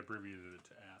 That's why I abbreviated it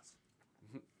to ass.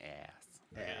 Ass.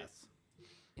 Ass.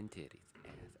 And titties.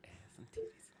 Ass and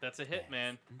titties. That's a hit,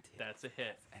 man. and titties. That's a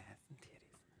hit. Ass and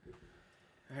titties.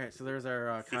 All right, so there's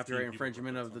our 15 copyright people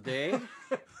infringement wrote of that the day.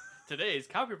 Today's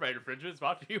copyright infringement is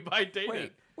brought to you by Dana.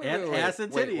 And ass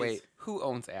and titties. Wait. Who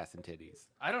owns ass and titties?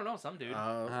 I don't know, some dude.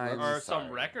 I'm or some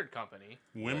sorry. record company.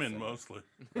 Women Listen. mostly.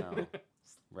 No.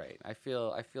 Right. I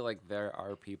feel like there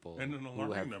are people And an who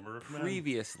alarming have number of men.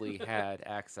 previously had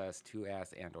access to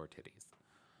ass and or titties.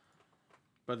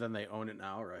 But then they own it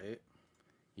now, right?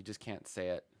 You just can't say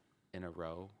it in a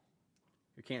row.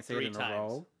 You can't say 3 it in times. a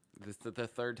row. This the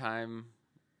third time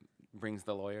brings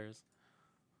the lawyers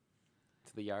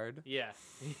to the yard. Yeah.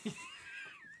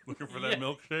 Looking for that Yeah.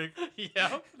 milkshake.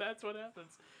 Yep, that's what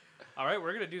happens. All right,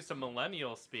 we're going to do some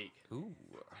millennial speak Ooh.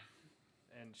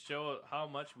 and show how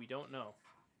much we don't know.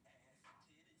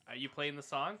 Are you playing the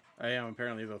song? I am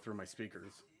apparently though through my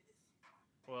speakers.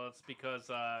 Well, it's because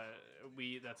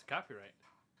that's copyright.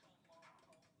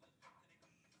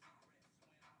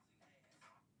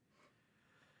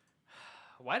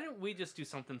 Why didn't we just do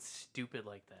something stupid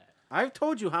like that? I've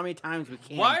told you how many times we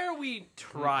can't. Why are we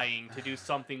trying to do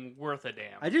something worth a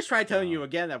damn? I just tried telling you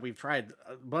again that we've tried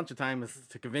a bunch of times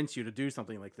to convince you to do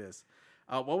something like this.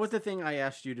 What was the thing I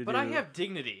asked you to But do? I have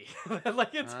dignity.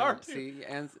 Like it's hard to. See,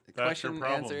 and your question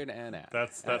problem. answered and asked.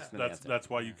 That's Asked and answered. that's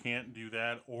why you can't do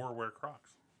that or wear Crocs.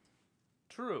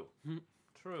 True.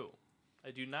 True.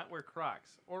 I do not wear Crocs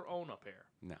or own a pair.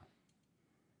 No.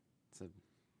 It's a And,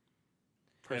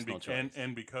 personal choice.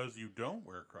 and because you don't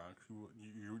wear Crocs,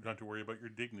 you don't have to worry about your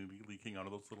dignity leaking out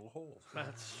of those little holes.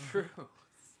 That's true. All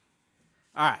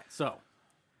right, so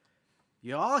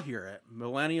you all hear it.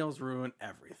 Millennials ruin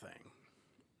everything,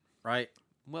 right?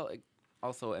 Well,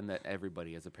 also, and that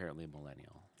everybody is apparently a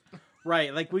millennial.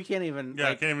 Right, like we can't even. Yeah, I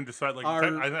like, can't even decide. Like,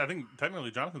 our- I think technically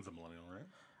Jonathan's a millennial,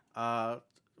 right?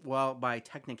 Well, by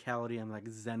technicality, I'm like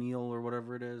Zennial or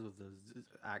whatever it is with the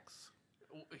X.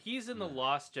 He's in the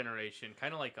lost generation,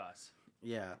 kind of like us.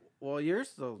 Yeah. Well, you're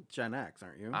still Gen X,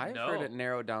 aren't you? I've No. heard it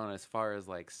narrowed down as far as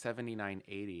like 79,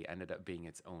 80 ended up being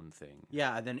its own thing.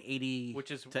 Yeah, and then 80 Which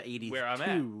is to 82. where I'm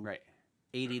at. Right.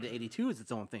 80 to 82 is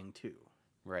its own thing too.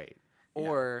 Right.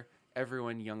 Or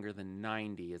everyone younger than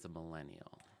 90 is a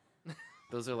millennial.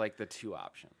 Those are like the two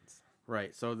options.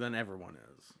 Right. So then everyone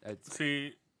is. It's,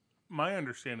 See, my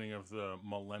understanding of the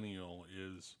millennial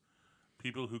is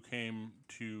people who came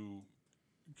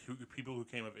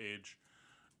of age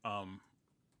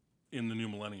in the new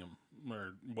millennium,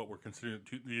 or what we're considering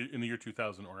in the year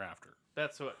 2000 or after.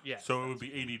 That's what. Yeah. So it would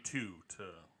be 82 to.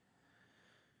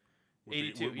 Would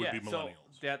 82. Would Yeah. be So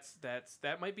millennials.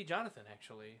 that might be Jonathan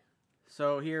actually.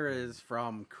 So here is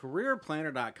from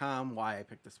careerplanner.com why I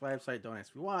picked this website. Don't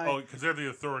ask me why. Oh, because they're the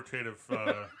authoritative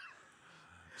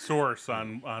source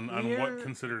on Here- what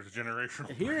considers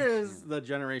generational. Here is the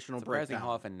generational surprising breakdown. how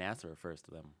often NASA refers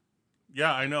to them.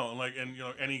 Yeah, I know. Like, and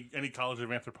any college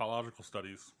of anthropological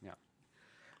studies. Yeah.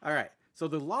 All right. So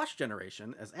the lost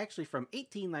generation is actually from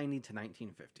 1890 to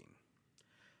 1915.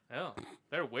 Oh,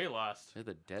 they're way lost. They're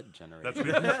the dead generation.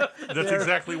 That's that's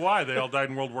exactly why they all died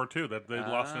in World War II. That they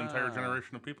lost an entire Ah.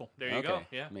 generation of people. There you okay. go.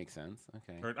 Yeah. Makes sense.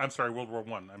 Okay. Or, I'm sorry, World War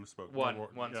One. I misspoke. One,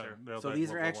 World War, sir. they all So died in these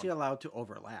are World War actually One. allowed to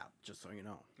overlap, just so you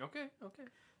know. Okay. Okay.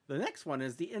 The next one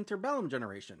is the interbellum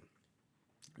generation,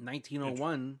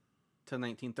 1901 to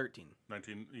 1913.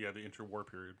 the interwar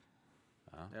period.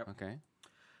 Oh, Yep. Okay.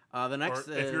 The next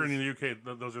Or is, if you're in the UK,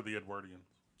 those are the Edwardians.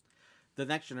 the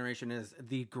next generation is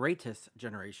the greatest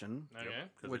generation, Okay.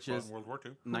 Because Which they fought is- in World War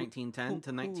II. 1910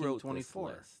 to Who wrote this 1924.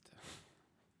 list?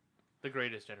 The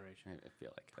greatest generation. I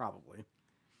feel like. Probably.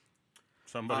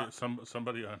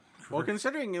 Somebody on. Well,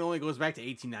 considering it only goes back to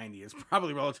 1890, it's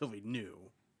probably relatively new.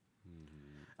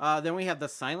 Then we have the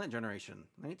silent generation,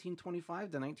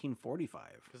 1925 to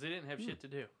 1945. Because they didn't have shit to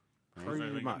do.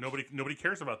 Pretty much. Nobody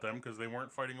cares about them because they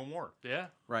weren't fighting a war. Yeah.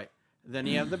 Right. Then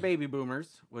you have the baby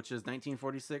boomers, which is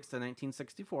 1946 to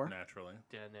 1964. Naturally.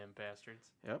 Damn them bastards.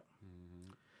 Yep.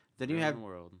 Then you have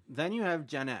world.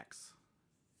 Gen X,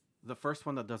 the first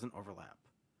one that doesn't overlap,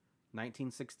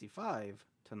 1965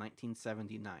 to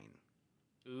 1979.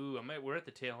 Ooh, we're at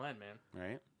the tail end, man.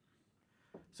 Right.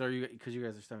 So because you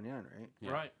guys are 79, right?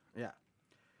 Yeah. Right. Yeah.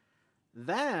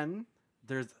 Then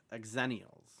there's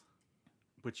Xennials,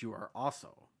 which you are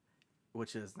also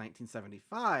which is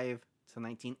 1975 to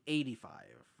 1985.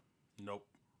 Nope.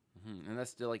 And that's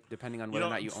still like depending on You whether know,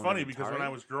 or not you it's own funny an because when Atari. I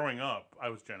was growing up, I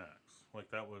was Gen X. Like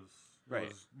that was, Right.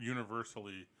 was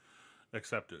universally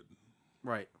accepted.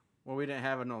 Right. Well, we didn't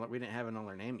have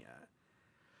another name yet.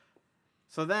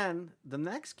 So then the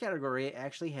next category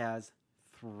actually has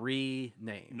 3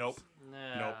 names. Nope.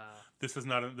 Nah. Nope. This is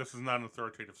not an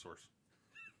authoritative source.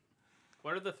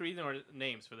 What are the 3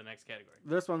 names for the next category?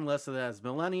 This one listed as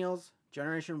Millennials,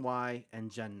 Generation Y,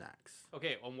 and Gen X.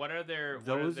 Okay, and what are their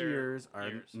Those years are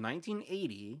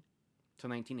 1980 to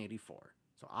 1984.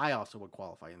 So I also would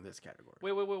qualify in this category.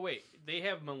 Wait. They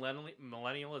have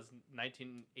millennial as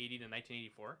 1980 to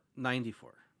 1984?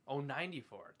 94. Oh,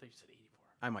 94. I thought you said 84.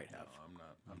 I might have. No, I'm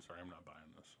not. I'm sorry, I'm not buying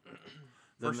this.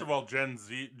 Then First of all, Gen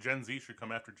Z should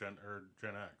come after Gen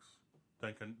X.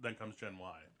 Then comes Gen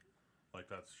Y. Like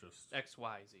that's just X,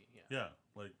 Y, Z, yeah. yeah.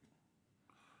 Like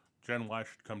Gen Y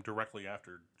should come directly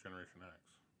after Generation X.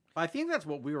 I think that's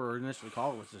what we were initially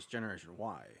called, was just Generation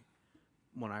Y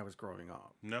when I was growing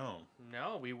up. No,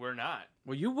 No, we were not.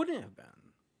 Well, you wouldn't have been.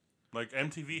 like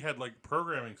MTV had like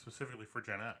programming specifically for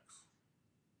Gen X.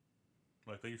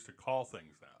 Like they used to call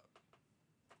things that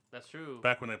That's true.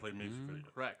 back when they played music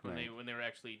videos. Correct. When Right. they were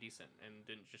actually decent and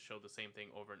didn't just show the same thing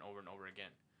over and over and over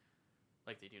again,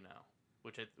 like they do now,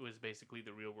 which it was basically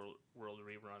the Real World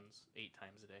reruns 8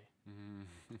 times a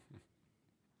day.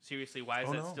 Seriously, why is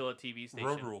Oh, that no. still a TV station?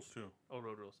 Road Rules too. Oh,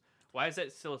 Road Rules. Why is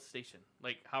that still a station?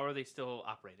 Like, how are they still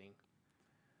operating?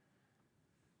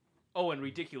 Oh, and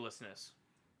ridiculousness.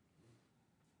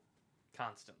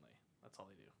 Constantly. That's all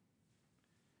they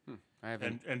do. I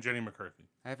haven't And Jenny McCarthy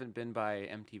I haven't been by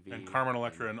MTV and Carmen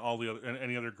Electra and all the other and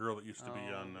any other girl that used to be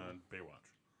on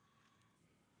Baywatch.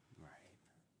 Right.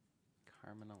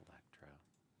 Carmen Electra.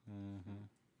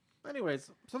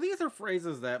 Anyways, so these are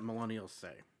phrases that millennials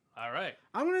say. All right.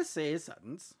 I'm going to say a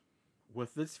sentence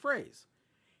with this phrase.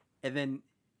 And then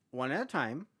one at a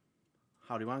time,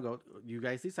 how do you want to go? You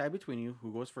guys decide between you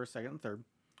who goes first, second, and third.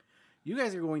 You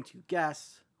guys are going to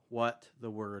guess what the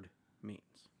word means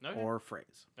Okay. or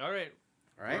phrase. All right.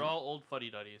 All right? We're all old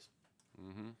fuddy-duddies.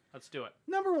 Let's do it.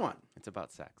 Number 1. It's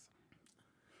about sex.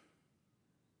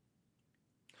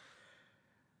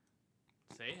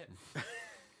 Say it.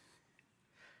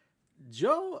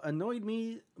 Joe annoyed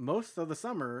me most of the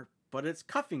summer, but it's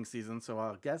cuffing season, so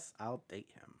I guess I'll date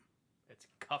him. It's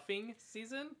cuffing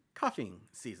season? Cuffing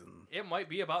season. It might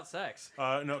be about sex.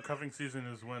 No, cuffing season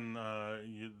is when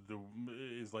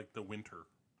is like the winter.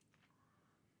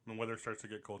 When the weather starts to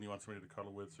get cold and you want somebody to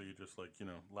cuddle with, so you just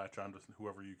latch on to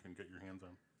whoever you can get your hands on.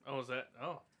 Oh, is that?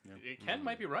 Oh. Yeah. Ken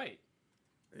might be right.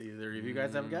 Either of you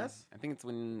guys have a guess? I think it's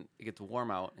when it gets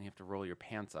warm out and you have to roll your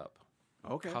pants up,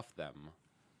 Okay. cuff them,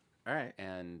 All right.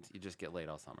 and you just get laid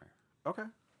all summer. Okay.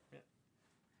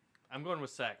 I'm going with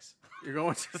sex. You're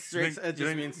going to straight. It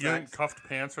just means you think sex. cuffed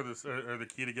pants are the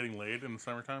key to getting laid in the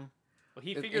summertime? Well,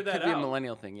 he It figured could that be a out.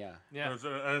 millennial thing, yeah. Yeah. I was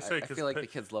gonna say, I 'cause feel like the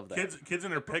kids love that. Kids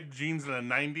in their peg jeans in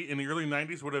the early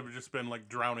 '90s would have just been like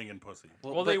drowning in pussy.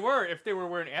 Well, they were if they were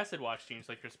wearing acid wash jeans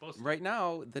like you're supposed to. Right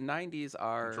now, the 90s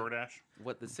are Jordache.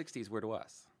 what the 60s were to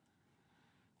us.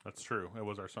 That's true. It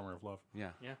was our summer of love.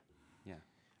 Yeah. Yeah. Yeah.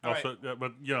 All Also,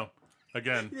 but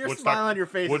again, Your Woodstock, smile on your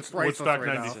face is priceless Woodstock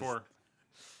right now. '94.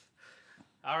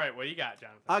 All right, what do you got,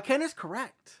 Jonathan? Ken is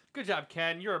correct. Good job,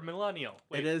 Ken. You're a millennial.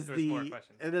 Wait, It is there's more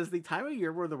questions. it is the time of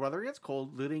year where the weather gets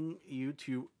cold, leading you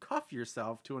to cuff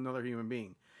yourself to another human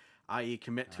being, i.e.,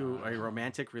 commit to a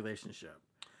romantic relationship.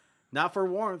 Not for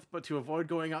warmth, but to avoid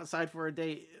going outside for a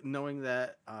date, knowing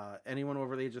that anyone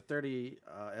over the age of 30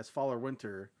 as fall or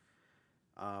winter.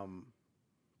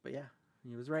 But yeah,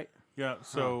 he was right. Yeah.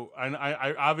 So, and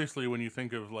I obviously, when you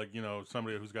think of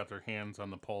somebody who's got their hands on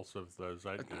the pulse of the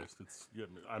zeitgeist,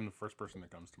 I'm the first person that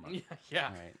comes to mind. Yeah.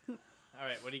 All right. All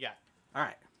right, what do you got? All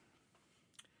right.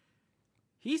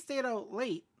 He stayed out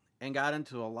late and got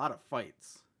into a lot of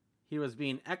fights. He was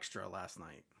being extra last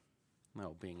night.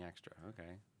 No, being extra. Okay.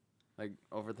 Like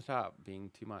over the top, being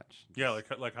too much. Yeah,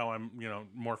 like how I'm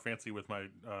more fancy with my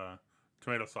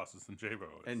tomato sauces than J-Bo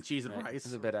is. And cheese and Right. rice.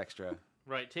 It's a bit extra.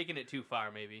 Right, taking it too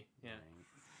far, maybe. Yeah.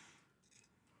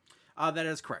 That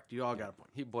is correct. You all got a point.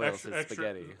 He boils his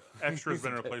spaghetti. Extra's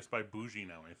been replaced by bougie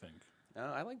now, I think. No,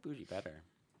 I like bougie better.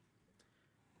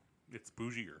 It's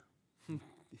bougier.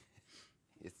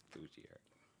 It's bougier.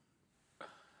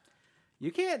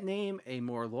 You can't name a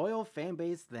more loyal fan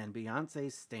base than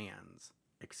Beyonce stans.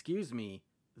 Excuse me,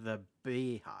 the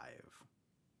Beehive.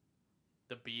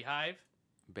 The Beehive?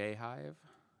 Bayhive?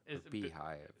 Is Or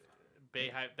Beehive?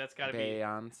 Beehive. That's got to be.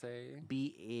 Beyonce?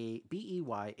 Beyhive.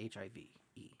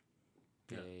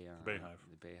 Yeah, Bayhive.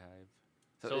 The Bayhive.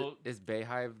 So- is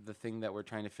Bayhive the thing that we're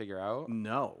trying to figure out?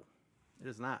 No, it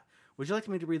is not. Would you like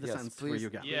me to read the Yes, sentence for please. you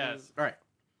guys? Yes. All right.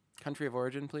 Country of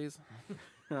origin, please.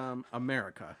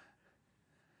 America.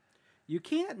 You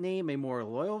can't name a more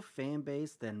loyal fan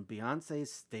base than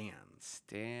Beyonce's stans.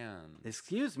 Stan.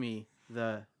 Excuse me,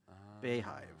 the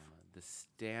Bayhive. The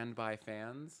standby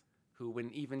fans who, when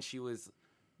even she was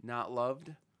not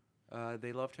loved,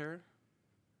 they loved her.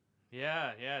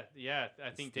 Yeah. I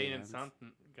think Dane and Stans.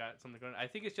 something got something going. I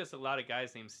think it's just a lot of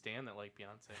guys named Stan that like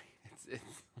Beyonce. It's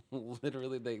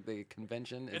literally the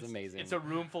convention is amazing. It's a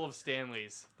room full of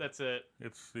Stanleys. That's it.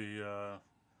 It's the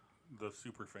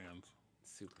super fans.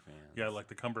 Super fans. Yeah, like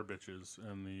the Cumber bitches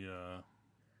and the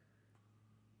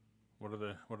what are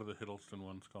the Hiddleston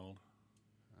ones called?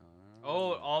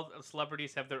 Oh, all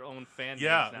celebrities have their own fan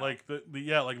Yeah, names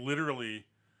now. like like literally,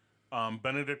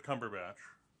 Benedict Cumberbatch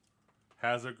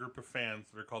has a group of fans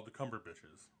that are called the Cumber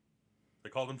bitches.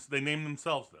 They name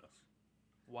themselves this,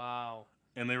 Wow.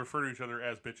 and they refer to each other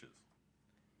as bitches.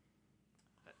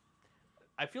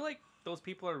 I feel like those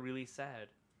people are really sad.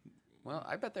 Well,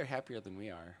 I bet they're happier than we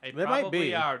are. They They might probably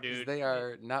be. are, 'Cause dude. They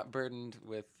are not burdened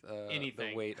with the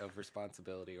Anything. weight of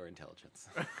responsibility or intelligence.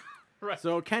 Right.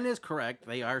 So Ken is correct.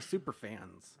 They are super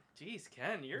fans. Jeez,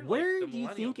 Ken, you're Where like the do you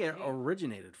think it millennial king.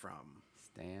 originated from?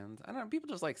 Stands. I don't know. People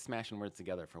just like smashing words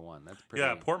together for one. That's pretty.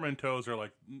 Yeah, portmanteaus are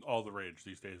like all the rage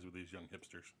these days with these young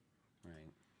hipsters.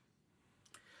 Right.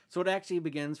 So it actually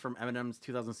begins from Eminem's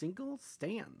 2000 single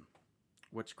 "Stan,"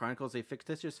 which chronicles a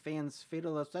fictitious fan's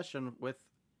fatal obsession with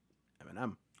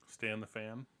Eminem. Stan the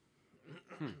fan.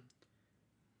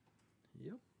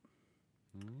 Yep.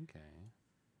 Okay.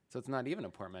 So it's not even a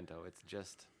portmanteau. It's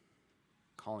just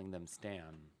calling them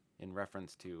Stan in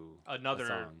reference to Another- a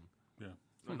song. Yeah.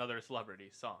 Another celebrity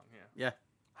song, yeah. Yeah.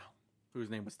 Whose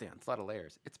name was Stan? It's a lot of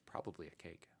layers. It's probably a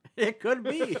cake. It could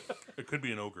be. It could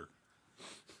be an ogre.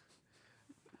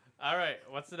 All right,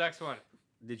 what's the next one?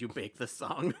 Did you bake this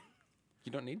song?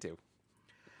 You don't need to.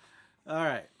 All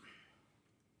right.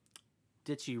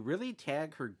 Did she really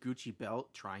tag her Gucci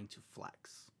belt trying to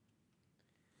flex?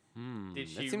 Did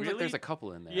she It seems like there's really- a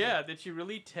couple in there. Yeah, did she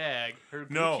really tag her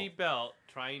No. Gucci belt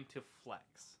trying to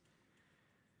flex?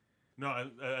 No,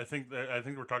 I think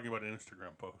we're talking about an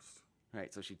Instagram post.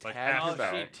 Right. So she Like tagged her hashtag.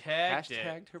 belt. Oh, she tagged it.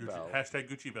 Hashtagged her belt. Hashtag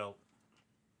Gucci belt.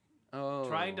 Oh.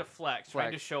 Trying to flex,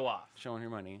 trying to Flex. show off. Showing her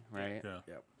money. Right. Yeah.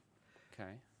 Yep.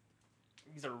 Okay.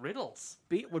 These are riddles.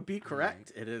 Would be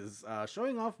correct. It is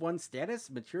showing off one's status,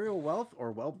 material wealth,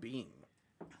 or well-being.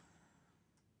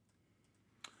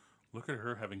 Look at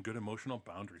her having good emotional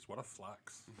boundaries. What a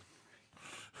flex.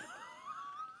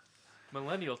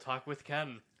 Millennial talk with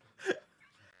Ken.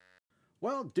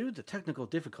 Well, due to technical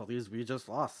difficulties, we just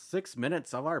lost 6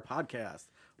 minutes of our podcast.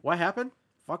 What happened?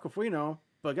 Fuck if we know.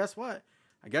 But guess what?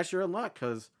 I guess you're in luck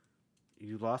because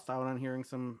you lost out on hearing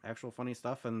some actual funny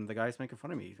stuff, and the guy's making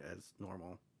fun of me as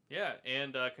normal. Yeah,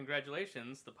 and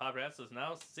congratulations, the podcast is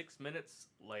now 6 minutes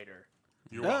later.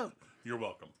 You're Yeah. welcome. You're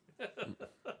welcome.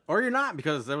 Or you're not,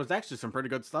 because there was actually some pretty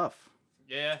good stuff.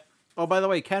 Yeah, Oh, by the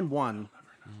way, Ken won.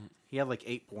 He had like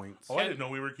 8 points. Oh, I didn't know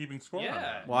we were keeping score on Yeah.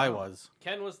 that. Well, I was.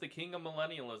 Ken was the king of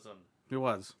millennialism, He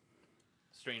was.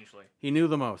 strangely. He knew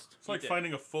the most. It's like did.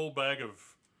 finding a full bag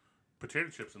of potato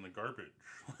chips in the garbage.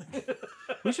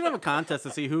 We should have a contest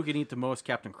to see who can eat the most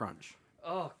Captain Crunch.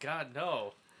 Oh, God,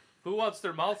 no. Who wants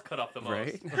their mouth cut off the most?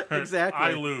 Right. Exactly.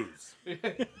 I lose. All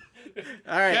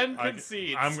right. Ken I-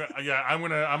 concedes. I'm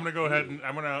gonna go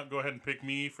ahead and pick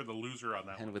me for the loser on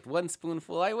that one. And with one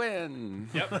spoonful, I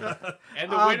win. Yep.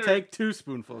 And the I'll winner take 2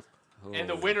 spoonfuls. and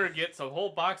the Oh. winner gets a whole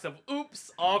box of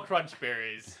Oops All Crunch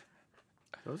Berries.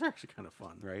 Those are actually kind of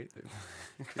fun. Right.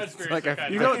 Crunch berries like are a-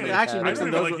 kind You of know, funny. actually I mixing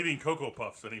don't even those like with, eating Cocoa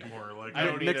Puffs anymore. Like I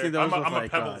don't either. mixing those I'm with a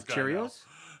like Pebbles guy now. Cheerios.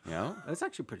 Yeah. That's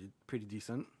actually pretty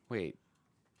decent. Wait.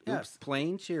 Yeah, Oops.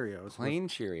 plain Cheerios. Plain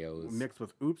Cheerios. mixed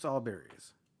with Oops All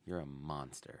Berries. You're a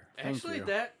monster. Actually, you.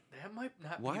 that might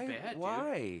not Why? be bad, dude.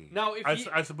 Why? Now, if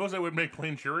I suppose that would make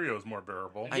plain Cheerios more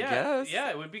bearable. I yeah, guess. Yeah,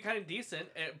 it would be kind of decent,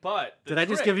 but the Did I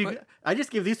just trick- give you? but I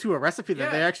just give these two a recipe that Yeah.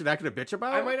 they're actually not going to bitch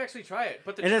about. I might actually try it,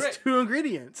 but the and trick, it's 2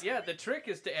 ingredients. yeah, the trick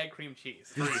is to add cream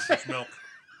cheese. It's milk.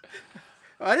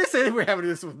 I didn't say that we're having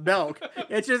this with milk.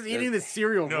 It's just eating the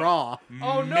cereal No. raw.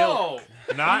 Oh no!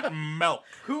 Not milk.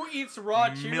 Who eats raw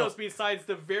Cheerios Milk. besides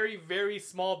the very, very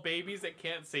small babies that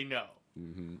can't say no?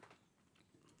 Mm-hmm.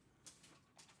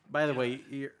 By the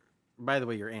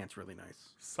way, your aunt's really nice.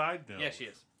 Side note. Yeah, she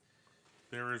is.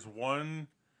 There is one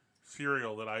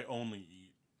cereal that I only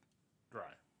eat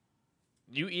dry.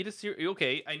 You eat a cereal.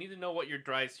 Okay, I need to know what your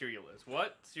dry cereal is.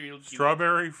 What cereal do you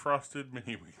Strawberry frosted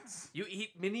mini wheats. You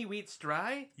eat mini wheats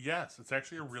dry? Yes, it's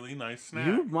actually a really nice snack.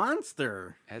 You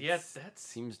monster. Yes, that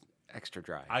seems extra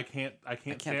dry. I can't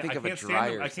think stand, of a I can't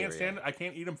drier stand cereal. I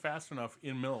can't eat them fast enough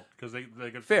in milk because they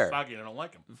get Fair. soggy and I don't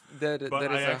like them. That But is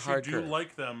I a actually hard do curve.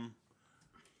 like them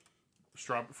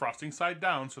frosting side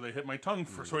down, so they hit my tongue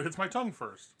first. So it hits my tongue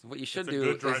first. So what you should It's a do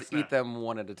good dry is snack. eat them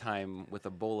one at a time with a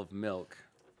bowl of milk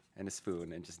and a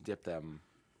spoon, and just dip them.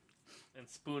 and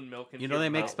spoon milk into You know your they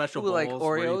make mouth. special Ooh, like bowls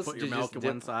where you Oreos? put your You milk just in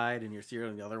one dip- side and your cereal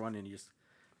in the other one, and you just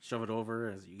shove it over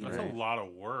as you eat That's it. a lot of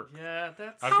work. Yeah,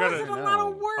 that's. I've How got is to. it a lot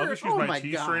of work? I'll just use Oh my my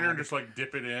tea God. strainer and just like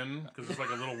dip it in because it's like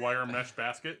a little wire mesh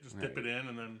basket. Just dip Right. it in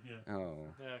and then yeah. Oh,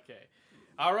 Okay.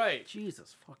 All right.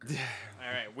 Jesus fuck. All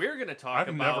right. We're gonna talk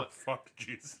I've never about. fucked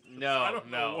Jesus. No, I don't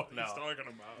know no, what no. he's talking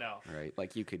about. No. right.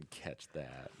 Like you could catch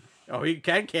that. Oh, he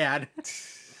can.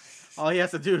 All he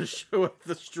has to do is show up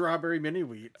the strawberry mini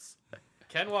wheats.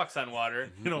 Ken walks on water.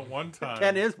 You know, one time.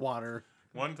 Ken is water.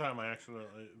 One time I actually,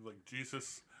 like,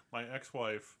 Jesus, my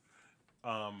ex-wife,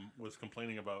 was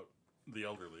complaining about the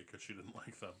elderly because she didn't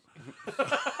like them.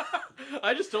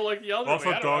 I just don't like the elderly.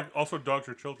 I don't know. Also dogs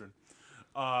are children.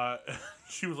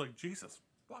 She was like, Jesus,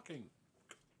 fucking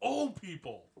old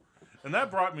people. And that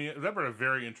brought a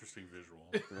very interesting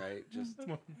visual. Right. Just.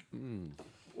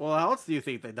 Well, how else do you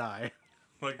think they die?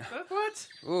 Like, What?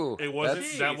 Ooh. it wasn't,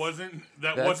 Jeez.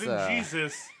 that That's, wasn't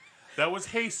Jesus. That was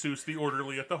Jesus, the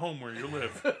orderly at the home where you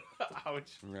live.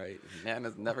 Ouch. Right.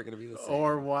 Nana's never gonna be the same.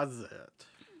 Or was it?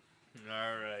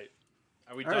 All right.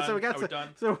 Are we All done? right, so we Are got we done?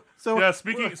 so Yeah,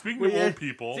 speaking of old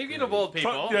people. Speaking of old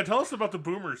people, Tell us about the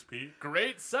boomers, Pete.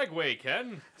 great segue,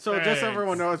 Ken. So just so Thanks.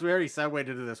 everyone knows, we already segued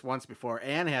into this once before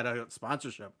and had a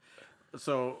sponsorship.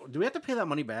 So do we have to pay that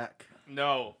money back?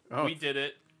 No, Oh. we did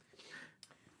it.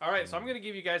 All right, so I'm going to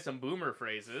give you guys some boomer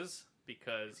phrases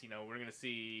because, we're going to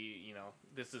see,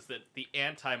 this is the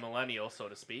anti-millennial, so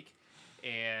to speak.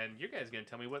 And you guys are going to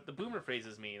tell me what the boomer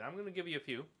phrases mean. I'm going to give you a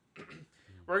few.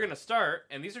 We're going to start,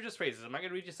 and these are just phrases. I'm not going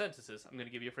to read you sentences. I'm going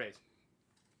to give you a phrase.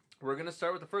 We're going to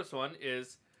start with the first one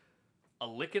is a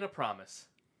lick and a promise.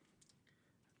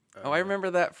 Oh, I remember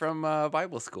that from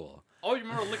Bible school. Oh, you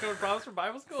remember a lick and a promise from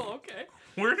Bible school? Okay.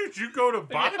 Where did you go to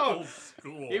Bible Yeah.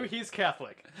 school? Maybe he's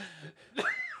Catholic.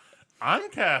 I'm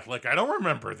Catholic. I don't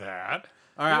remember that.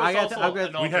 All right, I He was got. also I'm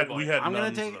an gonna altar boy. We had I'm gonna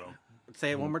nuns, take- though. say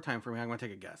it one more time for me. I'm gonna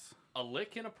take a guess. A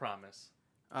lick and a promise.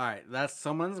 All right, that's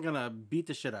someone's gonna beat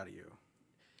the shit out of you.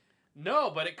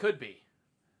 No, but it could be.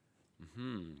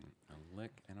 A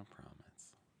lick and a promise.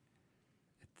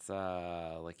 It's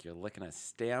like you're licking a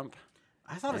stamp.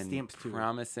 I thought of and stamps too.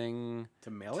 promising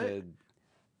To mail to it.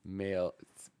 mail.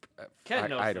 Ken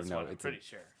knows I this don't know. one, I'm It's pretty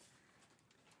sure.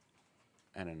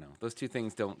 I don't know. Those two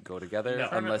things don't go together No.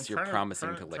 unless I'm you're trying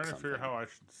promising to lick trying to something. figure how I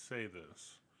should say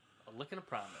this. A lick and a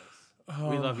promise.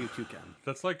 We love you too, Ken.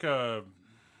 That's like a.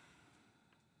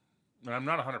 And I'm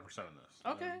not 100% on this.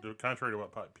 Okay. Contrary to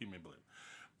what Pete may believe,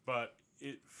 but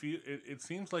it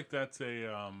seems like that's a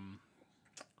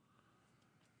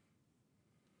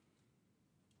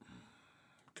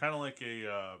kind of like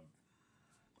a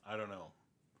I don't know,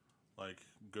 like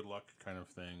good luck kind of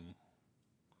thing,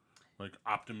 like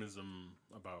optimism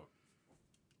about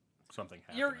something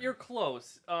happening. You're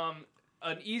close.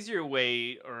 An easier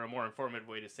way or a more informative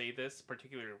way to say this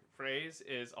particular phrase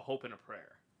is a hope and a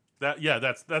prayer.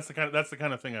 That's the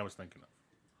kind of thing I was thinking of.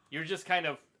 You're just kind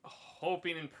of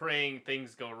hoping and praying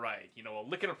things go right. A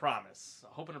lick and a promise,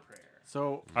 a hope and a prayer.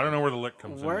 So I don't know where the lick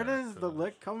comes in. where there, does so- the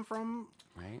lick come from?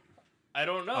 Right? I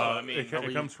don't know. I mean, it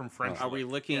comes from French. Are we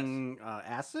lick. licking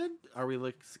acid? Are we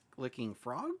licking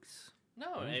frogs?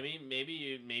 no. I mean,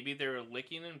 maybe they're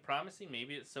licking and promising.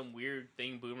 Maybe it's some weird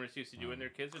thing boomers used to do when their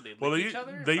kids would they lick Well, each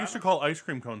other. and they used to promise? call ice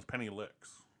cream cones penny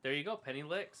licks. There you go, penny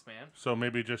licks, man. So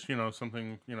maybe just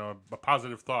something a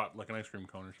positive thought like an ice cream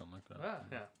cone or something like that. Ah,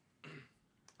 yeah.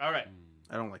 All right.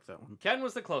 I don't like that one. Ken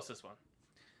was the closest one.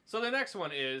 So the next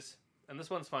one is, and this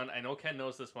one's fun. I know Ken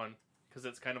knows this one because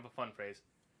it's kind of a fun phrase.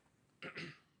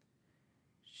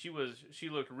 She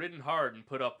looked ridden hard and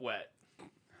put up wet.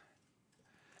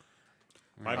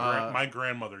 My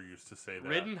grandmother used to say that.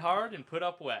 Ridden hard and put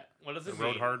up wet. What does it mean?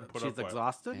 Rode hard and put She's up wet.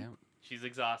 exhausted. Yeah. She's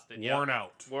exhausted. Worn Yep.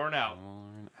 out. Worn out.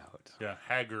 Worn out. Yeah,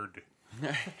 haggard.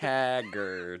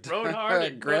 Haggard. Rode hard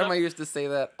and Grandma put up- used to say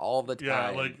that all the time. Yeah,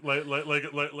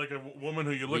 like a woman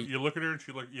who you look at her and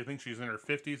you think she's in her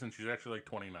 50s and she's actually like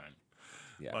 29.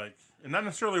 Yeah. Like, and not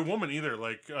necessarily a woman either.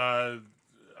 Like, I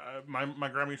my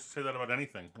grandma used to say that about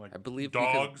anything. Like I believe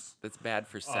dogs. that's bad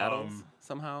for saddles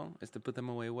somehow, is to put them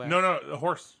away wet. No, a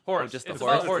horse. Horse. Oh, just the It's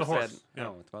horse. about horses. The horse. Said- Yeah.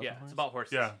 Oh, it's about Yeah, the horse? it's about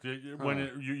horses. Yeah,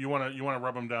 when you want to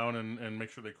rub them down and make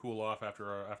sure they cool off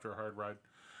after a hard ride.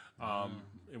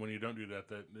 And when you don't do that,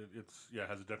 it's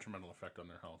has a detrimental effect on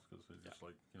their health because it just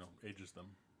ages them.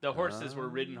 The horses were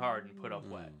ridden hard and put up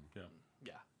wet. Yeah.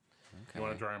 Yeah. Okay. You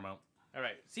want to dry them out. All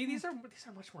right. See, these are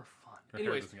much more fun. Their hair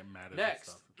Anyways, doesn't get matted next.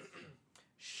 and stuff.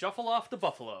 Shuffle off the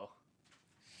buffalo.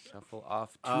 Shuffle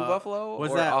off to Buffalo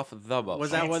was or that- off the Buffalo?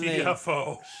 was that when they-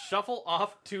 TFO. Shuffle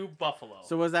off to buffalo.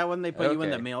 So was that when they put you in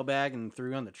the Okay. mailbag and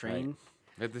threw you on the train?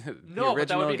 The No, but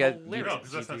that would be get- hilarious. No,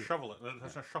 because that's not shoveling.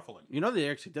 That's not shuffling. You know they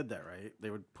actually did that, right? They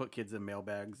would put kids in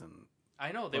mailbags and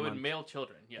I know they would mail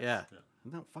children. Yes. yeah.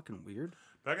 Isn't that fucking weird?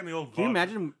 Back in the old. Can you Vlog-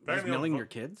 imagine back just in the old mailing Vlog- your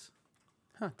kids?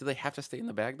 Huh, do they have to stay in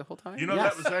the bag the whole time? You know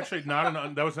Yes. that was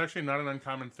actually not an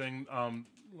uncommon thing.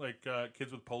 Like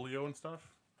kids with polio and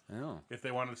stuff. Oh. If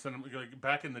they wanted to send them, like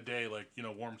back in the day,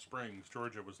 Warm Springs,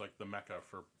 Georgia was like the mecca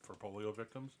for polio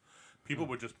victims. People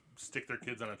would just stick their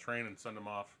kids on a train and send them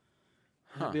off.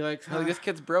 Huh. Be like, This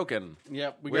kid's broken.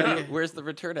 Yep, we Where, got where's the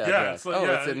return Yeah, address? it's like,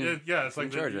 it's in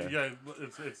Georgia.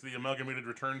 It's the Amalgamated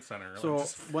Return Center. So Like,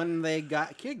 when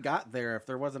kid got there, if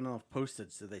there wasn't enough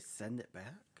postage, did they send it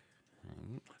back?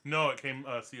 no, it came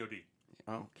COD,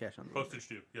 Oh, cash on delivery. postage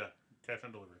due. Yeah, cash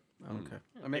on delivery. Oh, okay,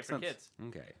 that Pay makes for sense. kids.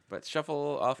 Okay, but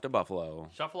shuffle off to Buffalo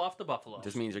Shuffle off the buffalo.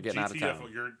 just means you're getting out of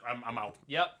town. I'm out.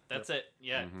 Yep, that's it.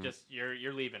 Yeah, just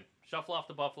you're leaving. Shuffle off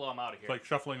the buffalo. I'm out of here. It's like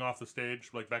shuffling off the stage,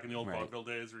 like back in the old Right. vaudeville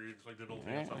days, where you just did a little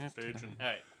dance off the stage and All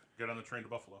right. get on the train to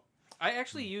Buffalo. I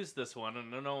actually use this one,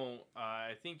 and I know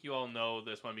I think you all know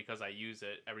this one because I use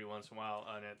it every once in a while.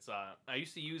 And it's I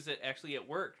used to use it actually at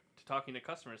work to talking to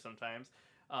customers sometimes.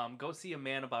 Go see a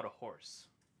man about a horse.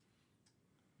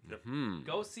 Yep.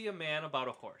 Go see a man about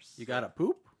a horse. You got to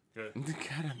poop? Yeah.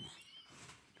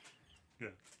 Yeah.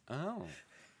 Oh.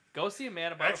 Go see a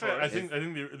man about Actually, a horse. I think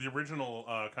the original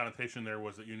connotation there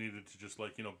was that you needed to just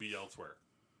be elsewhere.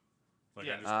 Like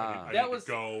Yeah. I That need was-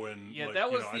 to go and yeah, like, that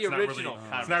you was know, the it's not original Really, it's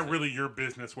concept. not really your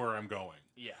business where I'm going.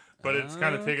 Yeah. But it's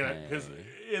kind of taken it because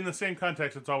Okay. in the same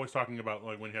context, it's always talking about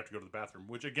like when you have to go to the bathroom.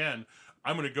 Which again,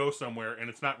 I'm going to go somewhere, and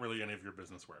it's not really any of your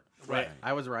business where. Right.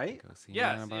 I was right. Go see a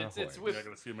Yes, man about a it's horse. with- You're not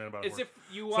going to see a man about It's a if horse.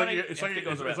 you It's want like,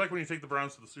 to. it's like when you take the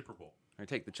Browns to the Super Bowl. Or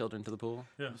take the children to the pool.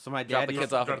 Yeah. So my Drop dad the used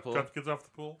kids off at the pool. Drop the kids off the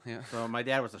pool. Yeah. So my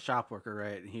dad was a shop worker,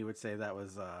 right? And he would say that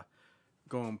was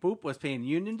going poop was paying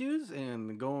union dues,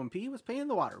 and going pee was paying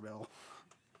the water bill.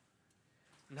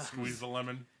 Nice. Squeeze the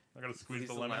lemon. I got to squeeze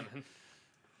the lemon.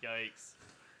 Yikes.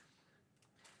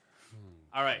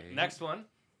 All right, Okay. next one.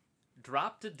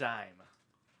 Dropped a dime.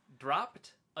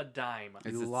 Dropped a dime.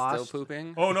 Is You it lost- still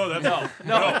pooping? Oh no, that's No.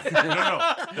 no.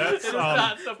 That's It is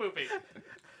not so poopy.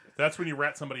 that's when you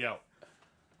rat somebody out.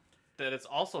 That it's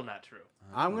also not true.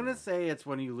 I'm gonna say it's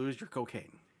when you lose your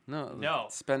cocaine. No. No.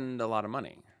 Spend a lot of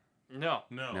money. No.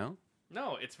 No. No?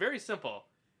 No, it's very simple.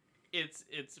 It's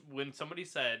when somebody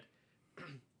said,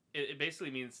 it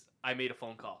basically means I made a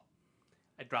phone call.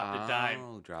 I dropped a dime.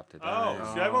 Oh, dropped a Oh,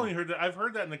 dime. see, I've only heard that. I've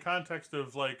heard that in the context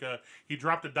of like he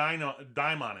dropped a dime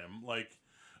on him. Like,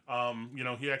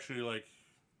 he actually like.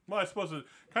 Well, I suppose it's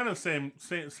kind of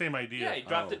the same idea. Yeah, he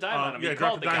dropped a dime on him. Yeah, He dropped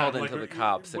called a the dime. guy. Called into the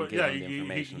cops and gave them the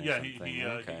information or something. He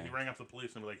Okay. rang up the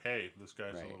police and be like, "Hey, this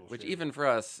guy's a Right. little Which shady. even for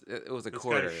us, it was a This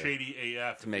quarter guy's shady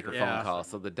AF to make a Yeah. phone call.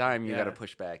 So the dime you Yeah. got to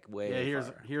push back way Yeah,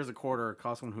 far. here's a quarter.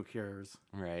 Cost someone who cares.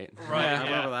 Right. Right. I yeah.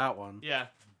 remember that one. Yeah.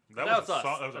 That That was was a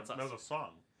song. us. That That's was a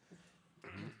song.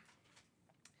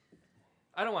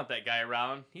 I don't want that guy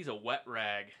around. He's a wet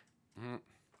rag.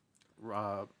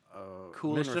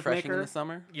 Cool and Mischief refreshing in maker? the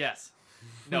summer. Yes.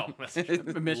 No.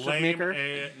 Mischief Lame,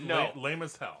 maker. No. lame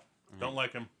as hell. Don't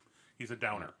like him. He's a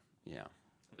downer. Yeah.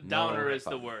 Downer No is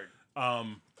the fun.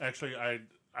 word. Actually,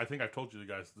 I think I've told you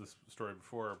guys this story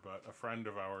before, but a friend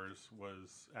of ours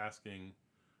was asking.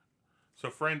 So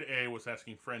friend A was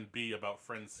asking friend B about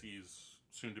friend C's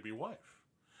soon-to-be wife,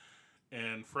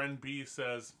 and friend B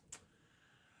says,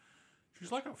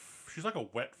 "She's like a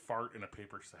wet fart in a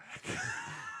paper sack."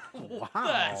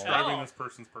 Wow. Describing hell? this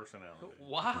person's personality.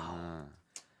 Wow.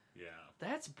 Yeah.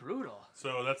 That's brutal.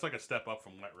 So that's like a step up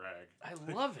from wet rag. I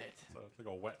love it. So it's like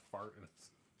a wet fart.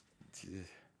 And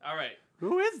All right.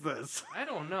 Who is this? I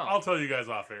don't know. I'll tell you guys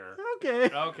off air. Okay.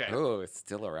 Okay. Oh, it's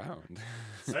still around.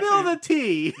 Spill the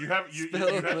tea. You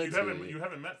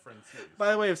haven't met friend C.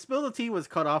 By the way, if Spill the Tea was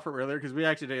cut off earlier because we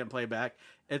actually didn't play back,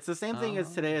 it's the same thing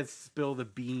as today as Spill the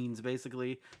Beans,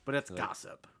 basically, but it's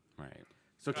gossip. Right.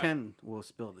 So Ken will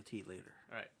spill the tea later.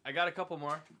 All right. I got a couple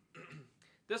more.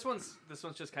 This one's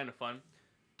just kind of fun.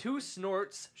 2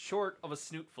 snorts short of a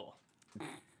snootful.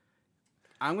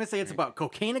 I'm going to say it's about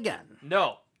cocaine again.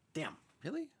 No. Damn.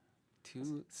 Really?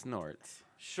 2 snorts.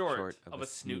 Short of a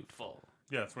snootful.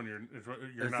 Yeah, it's when you're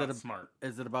Is not it smart.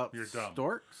 Is it about You're dumb.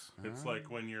 storks? It's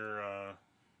like when you're,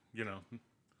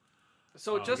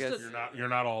 So just guess to, you're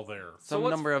not all there. Some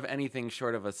what's- number of anything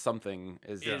short of a something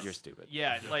is Is- you're stupid.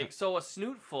 yeah, like so a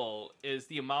snootful is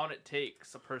the amount it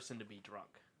takes a person to be drunk.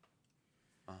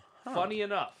 Funny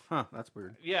enough. Huh, that's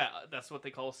weird. Yeah, that's what they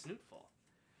call a snootful.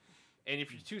 And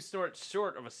if you're 2 snorts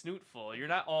short of a snootful, you're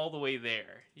not all the way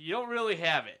there. You don't really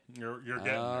have it. You're getting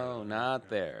there. Oh, not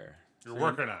there. You're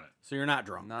working on it. So you're not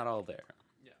drunk. Not all there.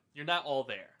 Yeah, you're not all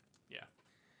there. Yeah.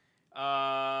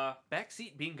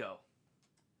 Backseat bingo.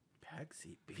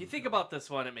 Backseat. If you think about this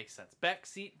one, it makes sense.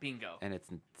 Backseat bingo. And it's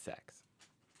sex.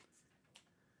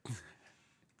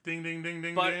 Ding, ding, ding,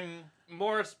 ding, But ding.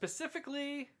 more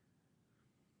specifically,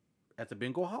 At the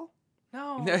bingo hall?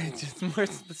 no. Just more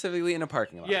specifically in a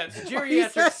parking lot. Yeah, it's He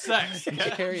geriatric said- sex.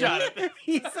 Geriatric. Jonathan.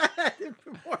 He said it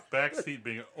before. Backseat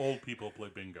being old people play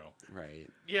bingo. Right.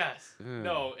 Yes. Ugh.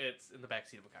 No, it's in the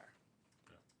backseat of a car.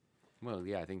 Well,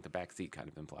 yeah, I think the back seat kind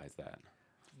of implies that.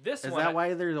 This Is one, that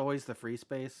why there's always the free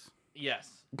space? yes.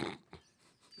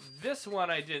 This one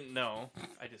I didn't know.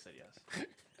 I just said yes.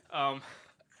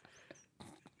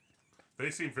 They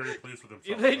seem very pleased with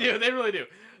Yeah, themselves. they do. They really do.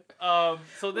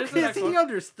 So this is the Because next he one.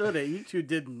 understood it. You two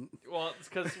didn't. Well, it's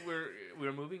because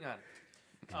we're moving on.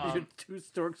 You're 2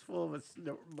 storks full of a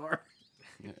snort bar.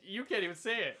 You can't even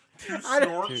say it. Two I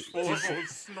don't- snorks full of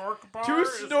snork bar? 2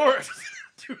 Is that- snorks.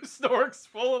 2 snorks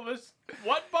full of a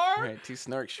what bar? Right, 2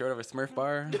 snorks short of a Smurf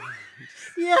bar.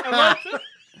 Yeah.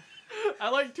 I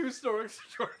like 2 snorks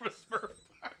short of a Smurf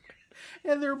bar.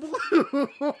 And they're blue.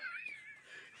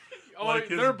 Oh, Like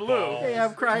his they're blue. balls. Hey,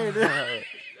 I'm crying.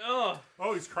 Oh,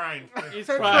 Oh, he's crying. he's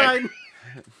I'm crying.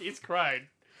 crying. He's crying.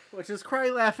 Which is cry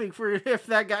laughing for if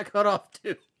that got cut off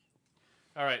too.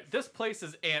 All right, this place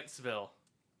is Antsville.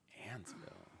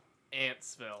 Antsville.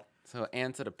 Antsville. So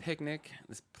ants at a picnic.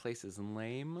 This place is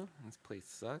lame. This place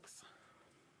sucks.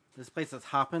 This place is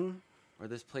hopping. Or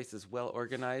this place is well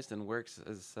organized and works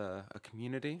as a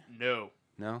community. No.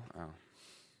 No? Oh.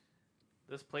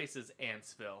 This place is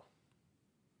Antsville.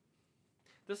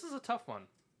 This is a tough one.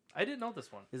 I didn't know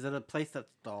this one. Is it a place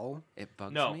that's dull? It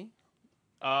bugs No. me.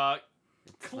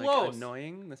 It's Close. Like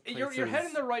annoying. This place You're is...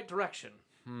 heading the right direction.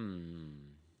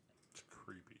 It's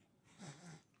creepy.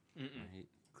 Right.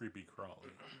 Creepy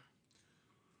crawly.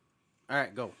 All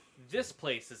right, go. This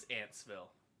place is Antsville.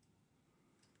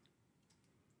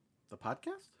 The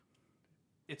podcast?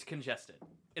 It's congested.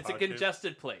 It's a Podcast?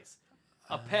 congested place.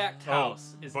 A packed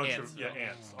house is bunch Antsville. of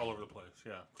ants all over the place.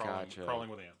 Yeah, Gotcha. crawling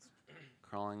with ants.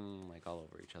 Crawling like all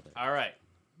over each other. All right,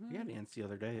 We had ants the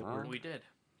other day at Oh. work. we did.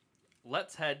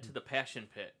 Let's head to the Passion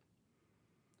Pit.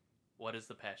 What is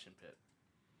the Passion Pit?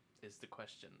 Is the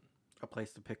question. A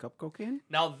place to pick up cocaine?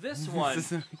 Now this one.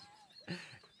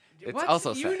 It's What?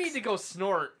 also You sex. need to go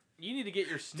snort. You need to get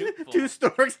your snoot full. 2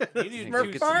 storks and a You need to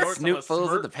Smurf get bar? snorts of a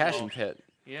Snootfuls at the Smurf passion full. pit.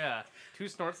 Yeah, 2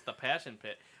 snorts at the Passion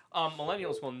Pit.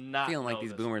 Millennials will not Feeling like know these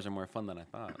this. boomers are more fun than I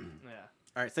thought. Yeah,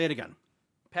 All right, say it again.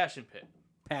 Passion Pit.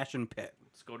 Passion Pit.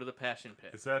 Let's go to the Passion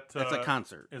Pit. Is that That's a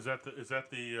concert. Is that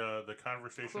the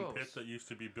conversation Close. pit that used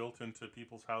to be built into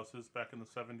people's houses back in the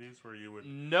 70s, where you would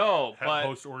No, but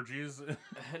host orgies?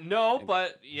 no,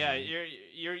 but yeah,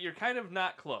 you're kind of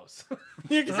not close.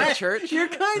 You're Is it church? You're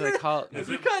Do kind they of. call it? Is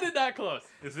You're it kind of not close.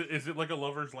 is it like a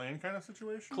lover's lane kind of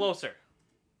situation? Closer.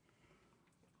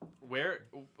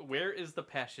 Where is the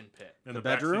Passion Pit? In The the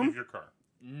backseat bedroom? of your car.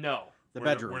 No. The where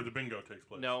bedroom. where the bingo takes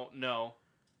place. No.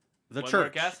 The One more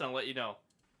church. guess, and I'll let you know.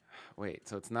 Wait,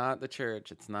 so it's not the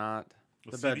church. It's not.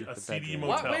 A The CD, bed- a the CD bedroom.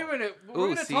 motel. What? Wait a minute. We're Ooh,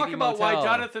 going to CD talk about why motel.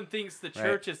 Jonathan thinks the Right.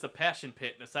 church is the Passion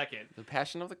Pit in a second. The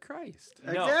Passion of the Christ.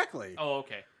 No. Exactly. Oh,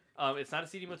 okay. It's not a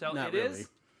CD motel. Not It is really.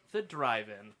 the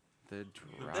drive-in. The The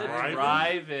Drive-in?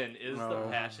 drive-in is the Oh.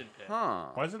 Passion Pit.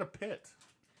 Huh. Why is it a pit?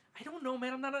 I don't know,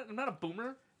 man. I'm not a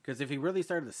boomer. Because if he really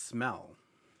started to smell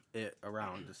it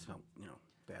around, it smelled,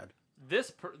 bad.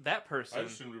 That I person,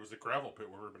 assumed it was a gravel pit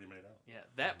where everybody made out. yeah,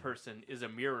 that person is a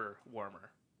mirror warmer.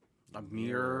 A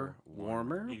mirror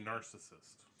warmer? A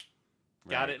narcissist.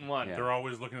 Got Right. it in one. Yeah. They're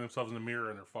always looking at themselves in the mirror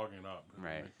and they're fogging it up.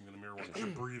 Right. Making the mirror work. They're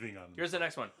breathing on them. Here's the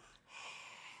next one.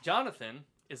 Jonathan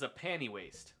is a panty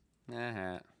waist.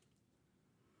 Uh-huh.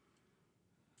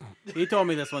 He told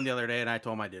me this one the other day, and I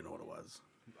told him I didn't know what it was.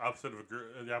 The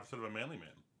opposite of a manly man.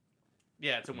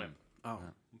 Yeah, it's a whim. Oh,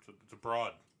 It's a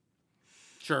broad.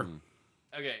 sure.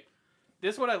 Okay,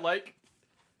 this one I like.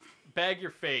 Bag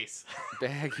your face.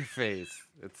 Bag your face.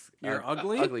 It's You're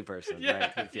ugly? Ugly person.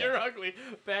 Yeah, right? you're ugly.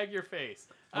 Bag your face.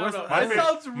 I don't know. My That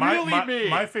sounds really mean.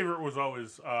 My favorite was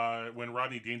always when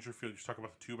Rodney Dangerfield used to talk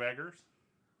about the two baggers.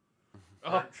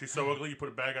 Oh. She's so ugly, you put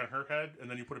a bag on her head, and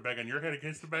then you put a bag on your head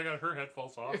against the bag on her head,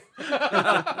 falls off.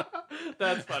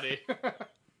 That's funny.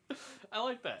 I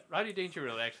like that. Rodney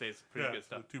Dangerfield actually is pretty good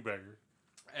stuff. The two bagger.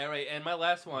 All right, and my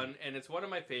last one, and it's one of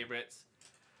my favorites.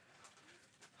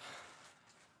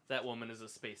 That woman is a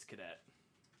space cadet.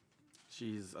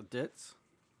 She's a ditz.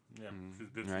 Yeah,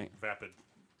 she's right. vapid.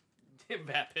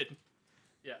 Vapid.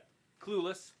 Yeah.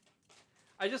 Clueless.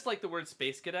 I just like the word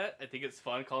space cadet. I think it's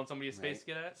fun calling somebody a space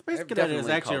cadet. Space I've cadet is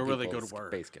definitely actually a called really people good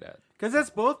word. Space cadet. Because it's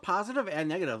both positive and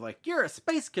negative. Like, you're a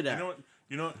space cadet.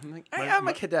 You know what? I'm like, I am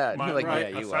a cadet. You're like,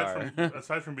 right, yeah, you aside are.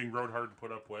 Aside from being rode hard and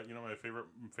put up wet, you know what my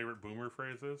favorite boomer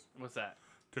phrase is? What's that?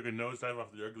 Took a nosedive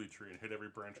off the ugly tree and hit every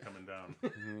branch coming down.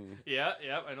 Yeah,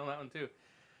 I know that one too.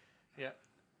 Yeah.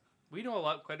 We know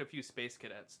quite a few space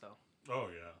cadets, though. Oh,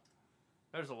 yeah.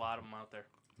 There's a lot of them out there.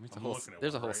 There's a whole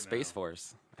right space now.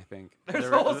 force, I think. There's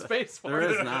a whole space force.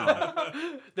 There is now.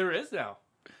 There is now.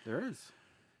 There is.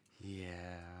 Yeah.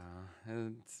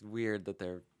 It's weird that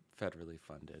they're federally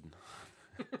funded.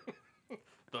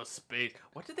 The space.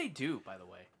 What did they do, by the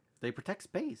way? They protect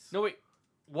space. No, wait.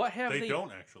 What have They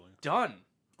don't actually. done?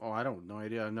 Oh, I don't. No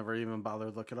idea. I've never even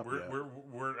bothered to look it up yet.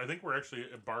 I think we're actually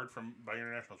barred by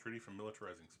international treaty from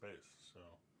militarizing space.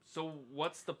 So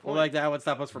what's the point? Well, like that would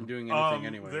stop us from doing anything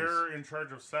anyways. They're in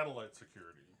charge of satellite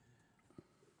security.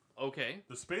 Okay.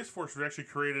 The Space Force was actually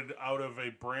created out of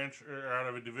a branch, or out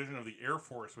of a division of the Air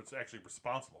Force, which is actually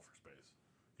responsible for space.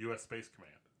 U.S. Space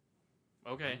Command.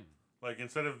 Okay. Like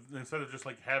instead of just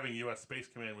like having U.S. Space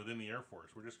Command within the Air Force,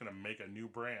 we're just going to make a new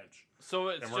branch. So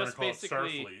it's and we're just going to call it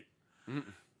basically. Starfleet.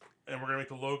 And we're going to make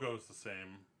the logos the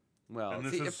same. Well, And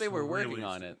this see, if is they were working really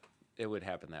on it, it would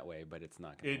happen that way, but it's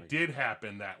not going to It did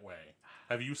happen that way.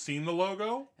 Have you seen the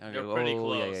logo? They're pretty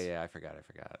close. Yeah, I forgot.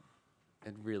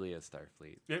 It really is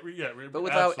Starfleet. But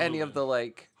without any of the,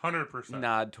 like, 100%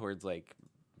 nod towards, like,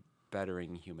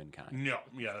 bettering humankind. No,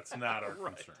 yeah, that's not our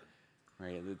Right. concern.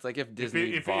 Right? It's like if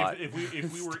Disney bought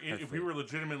If we were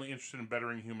legitimately interested in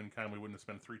bettering humankind, we wouldn't have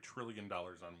spent $3 trillion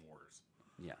on wars.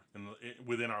 Yeah.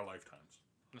 Within our lifetimes.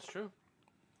 That's true.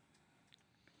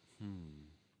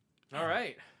 All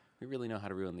right. We really know how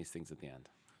to ruin these things at the end.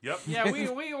 Yep. Yeah,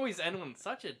 we always end on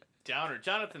such a downer.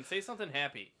 Jonathan, say something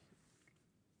happy.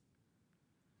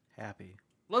 Happy.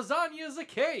 Lasagna is a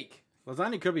cake.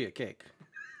 Lasagna could be a cake.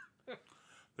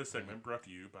 This segment brought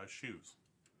to you by Shoes.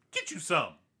 Get you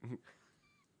some.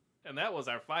 And that was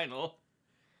our final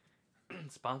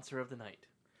sponsor of the night.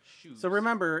 Shoes. So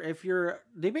remember, if you're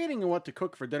debating on what to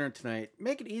cook for dinner tonight,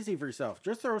 make it easy for yourself.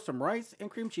 Just throw some rice and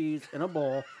cream cheese in a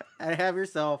bowl and have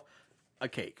yourself a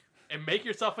cake. And make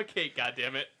yourself a cake,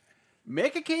 goddammit.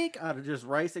 Make a cake out of just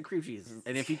rice and cream cheese.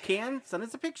 And if you can, send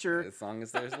us a picture. As long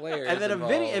as there's layers. And then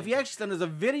involved. if you actually send us a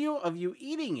video of you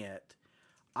eating it,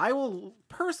 I will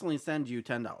personally send you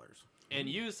 $10. And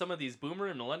use some of these boomer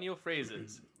and millennial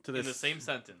phrases in the same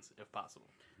sentence, if possible.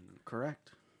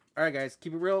 Correct. All right, guys,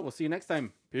 keep it real. We'll see you next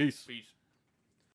time. Peace. Peace.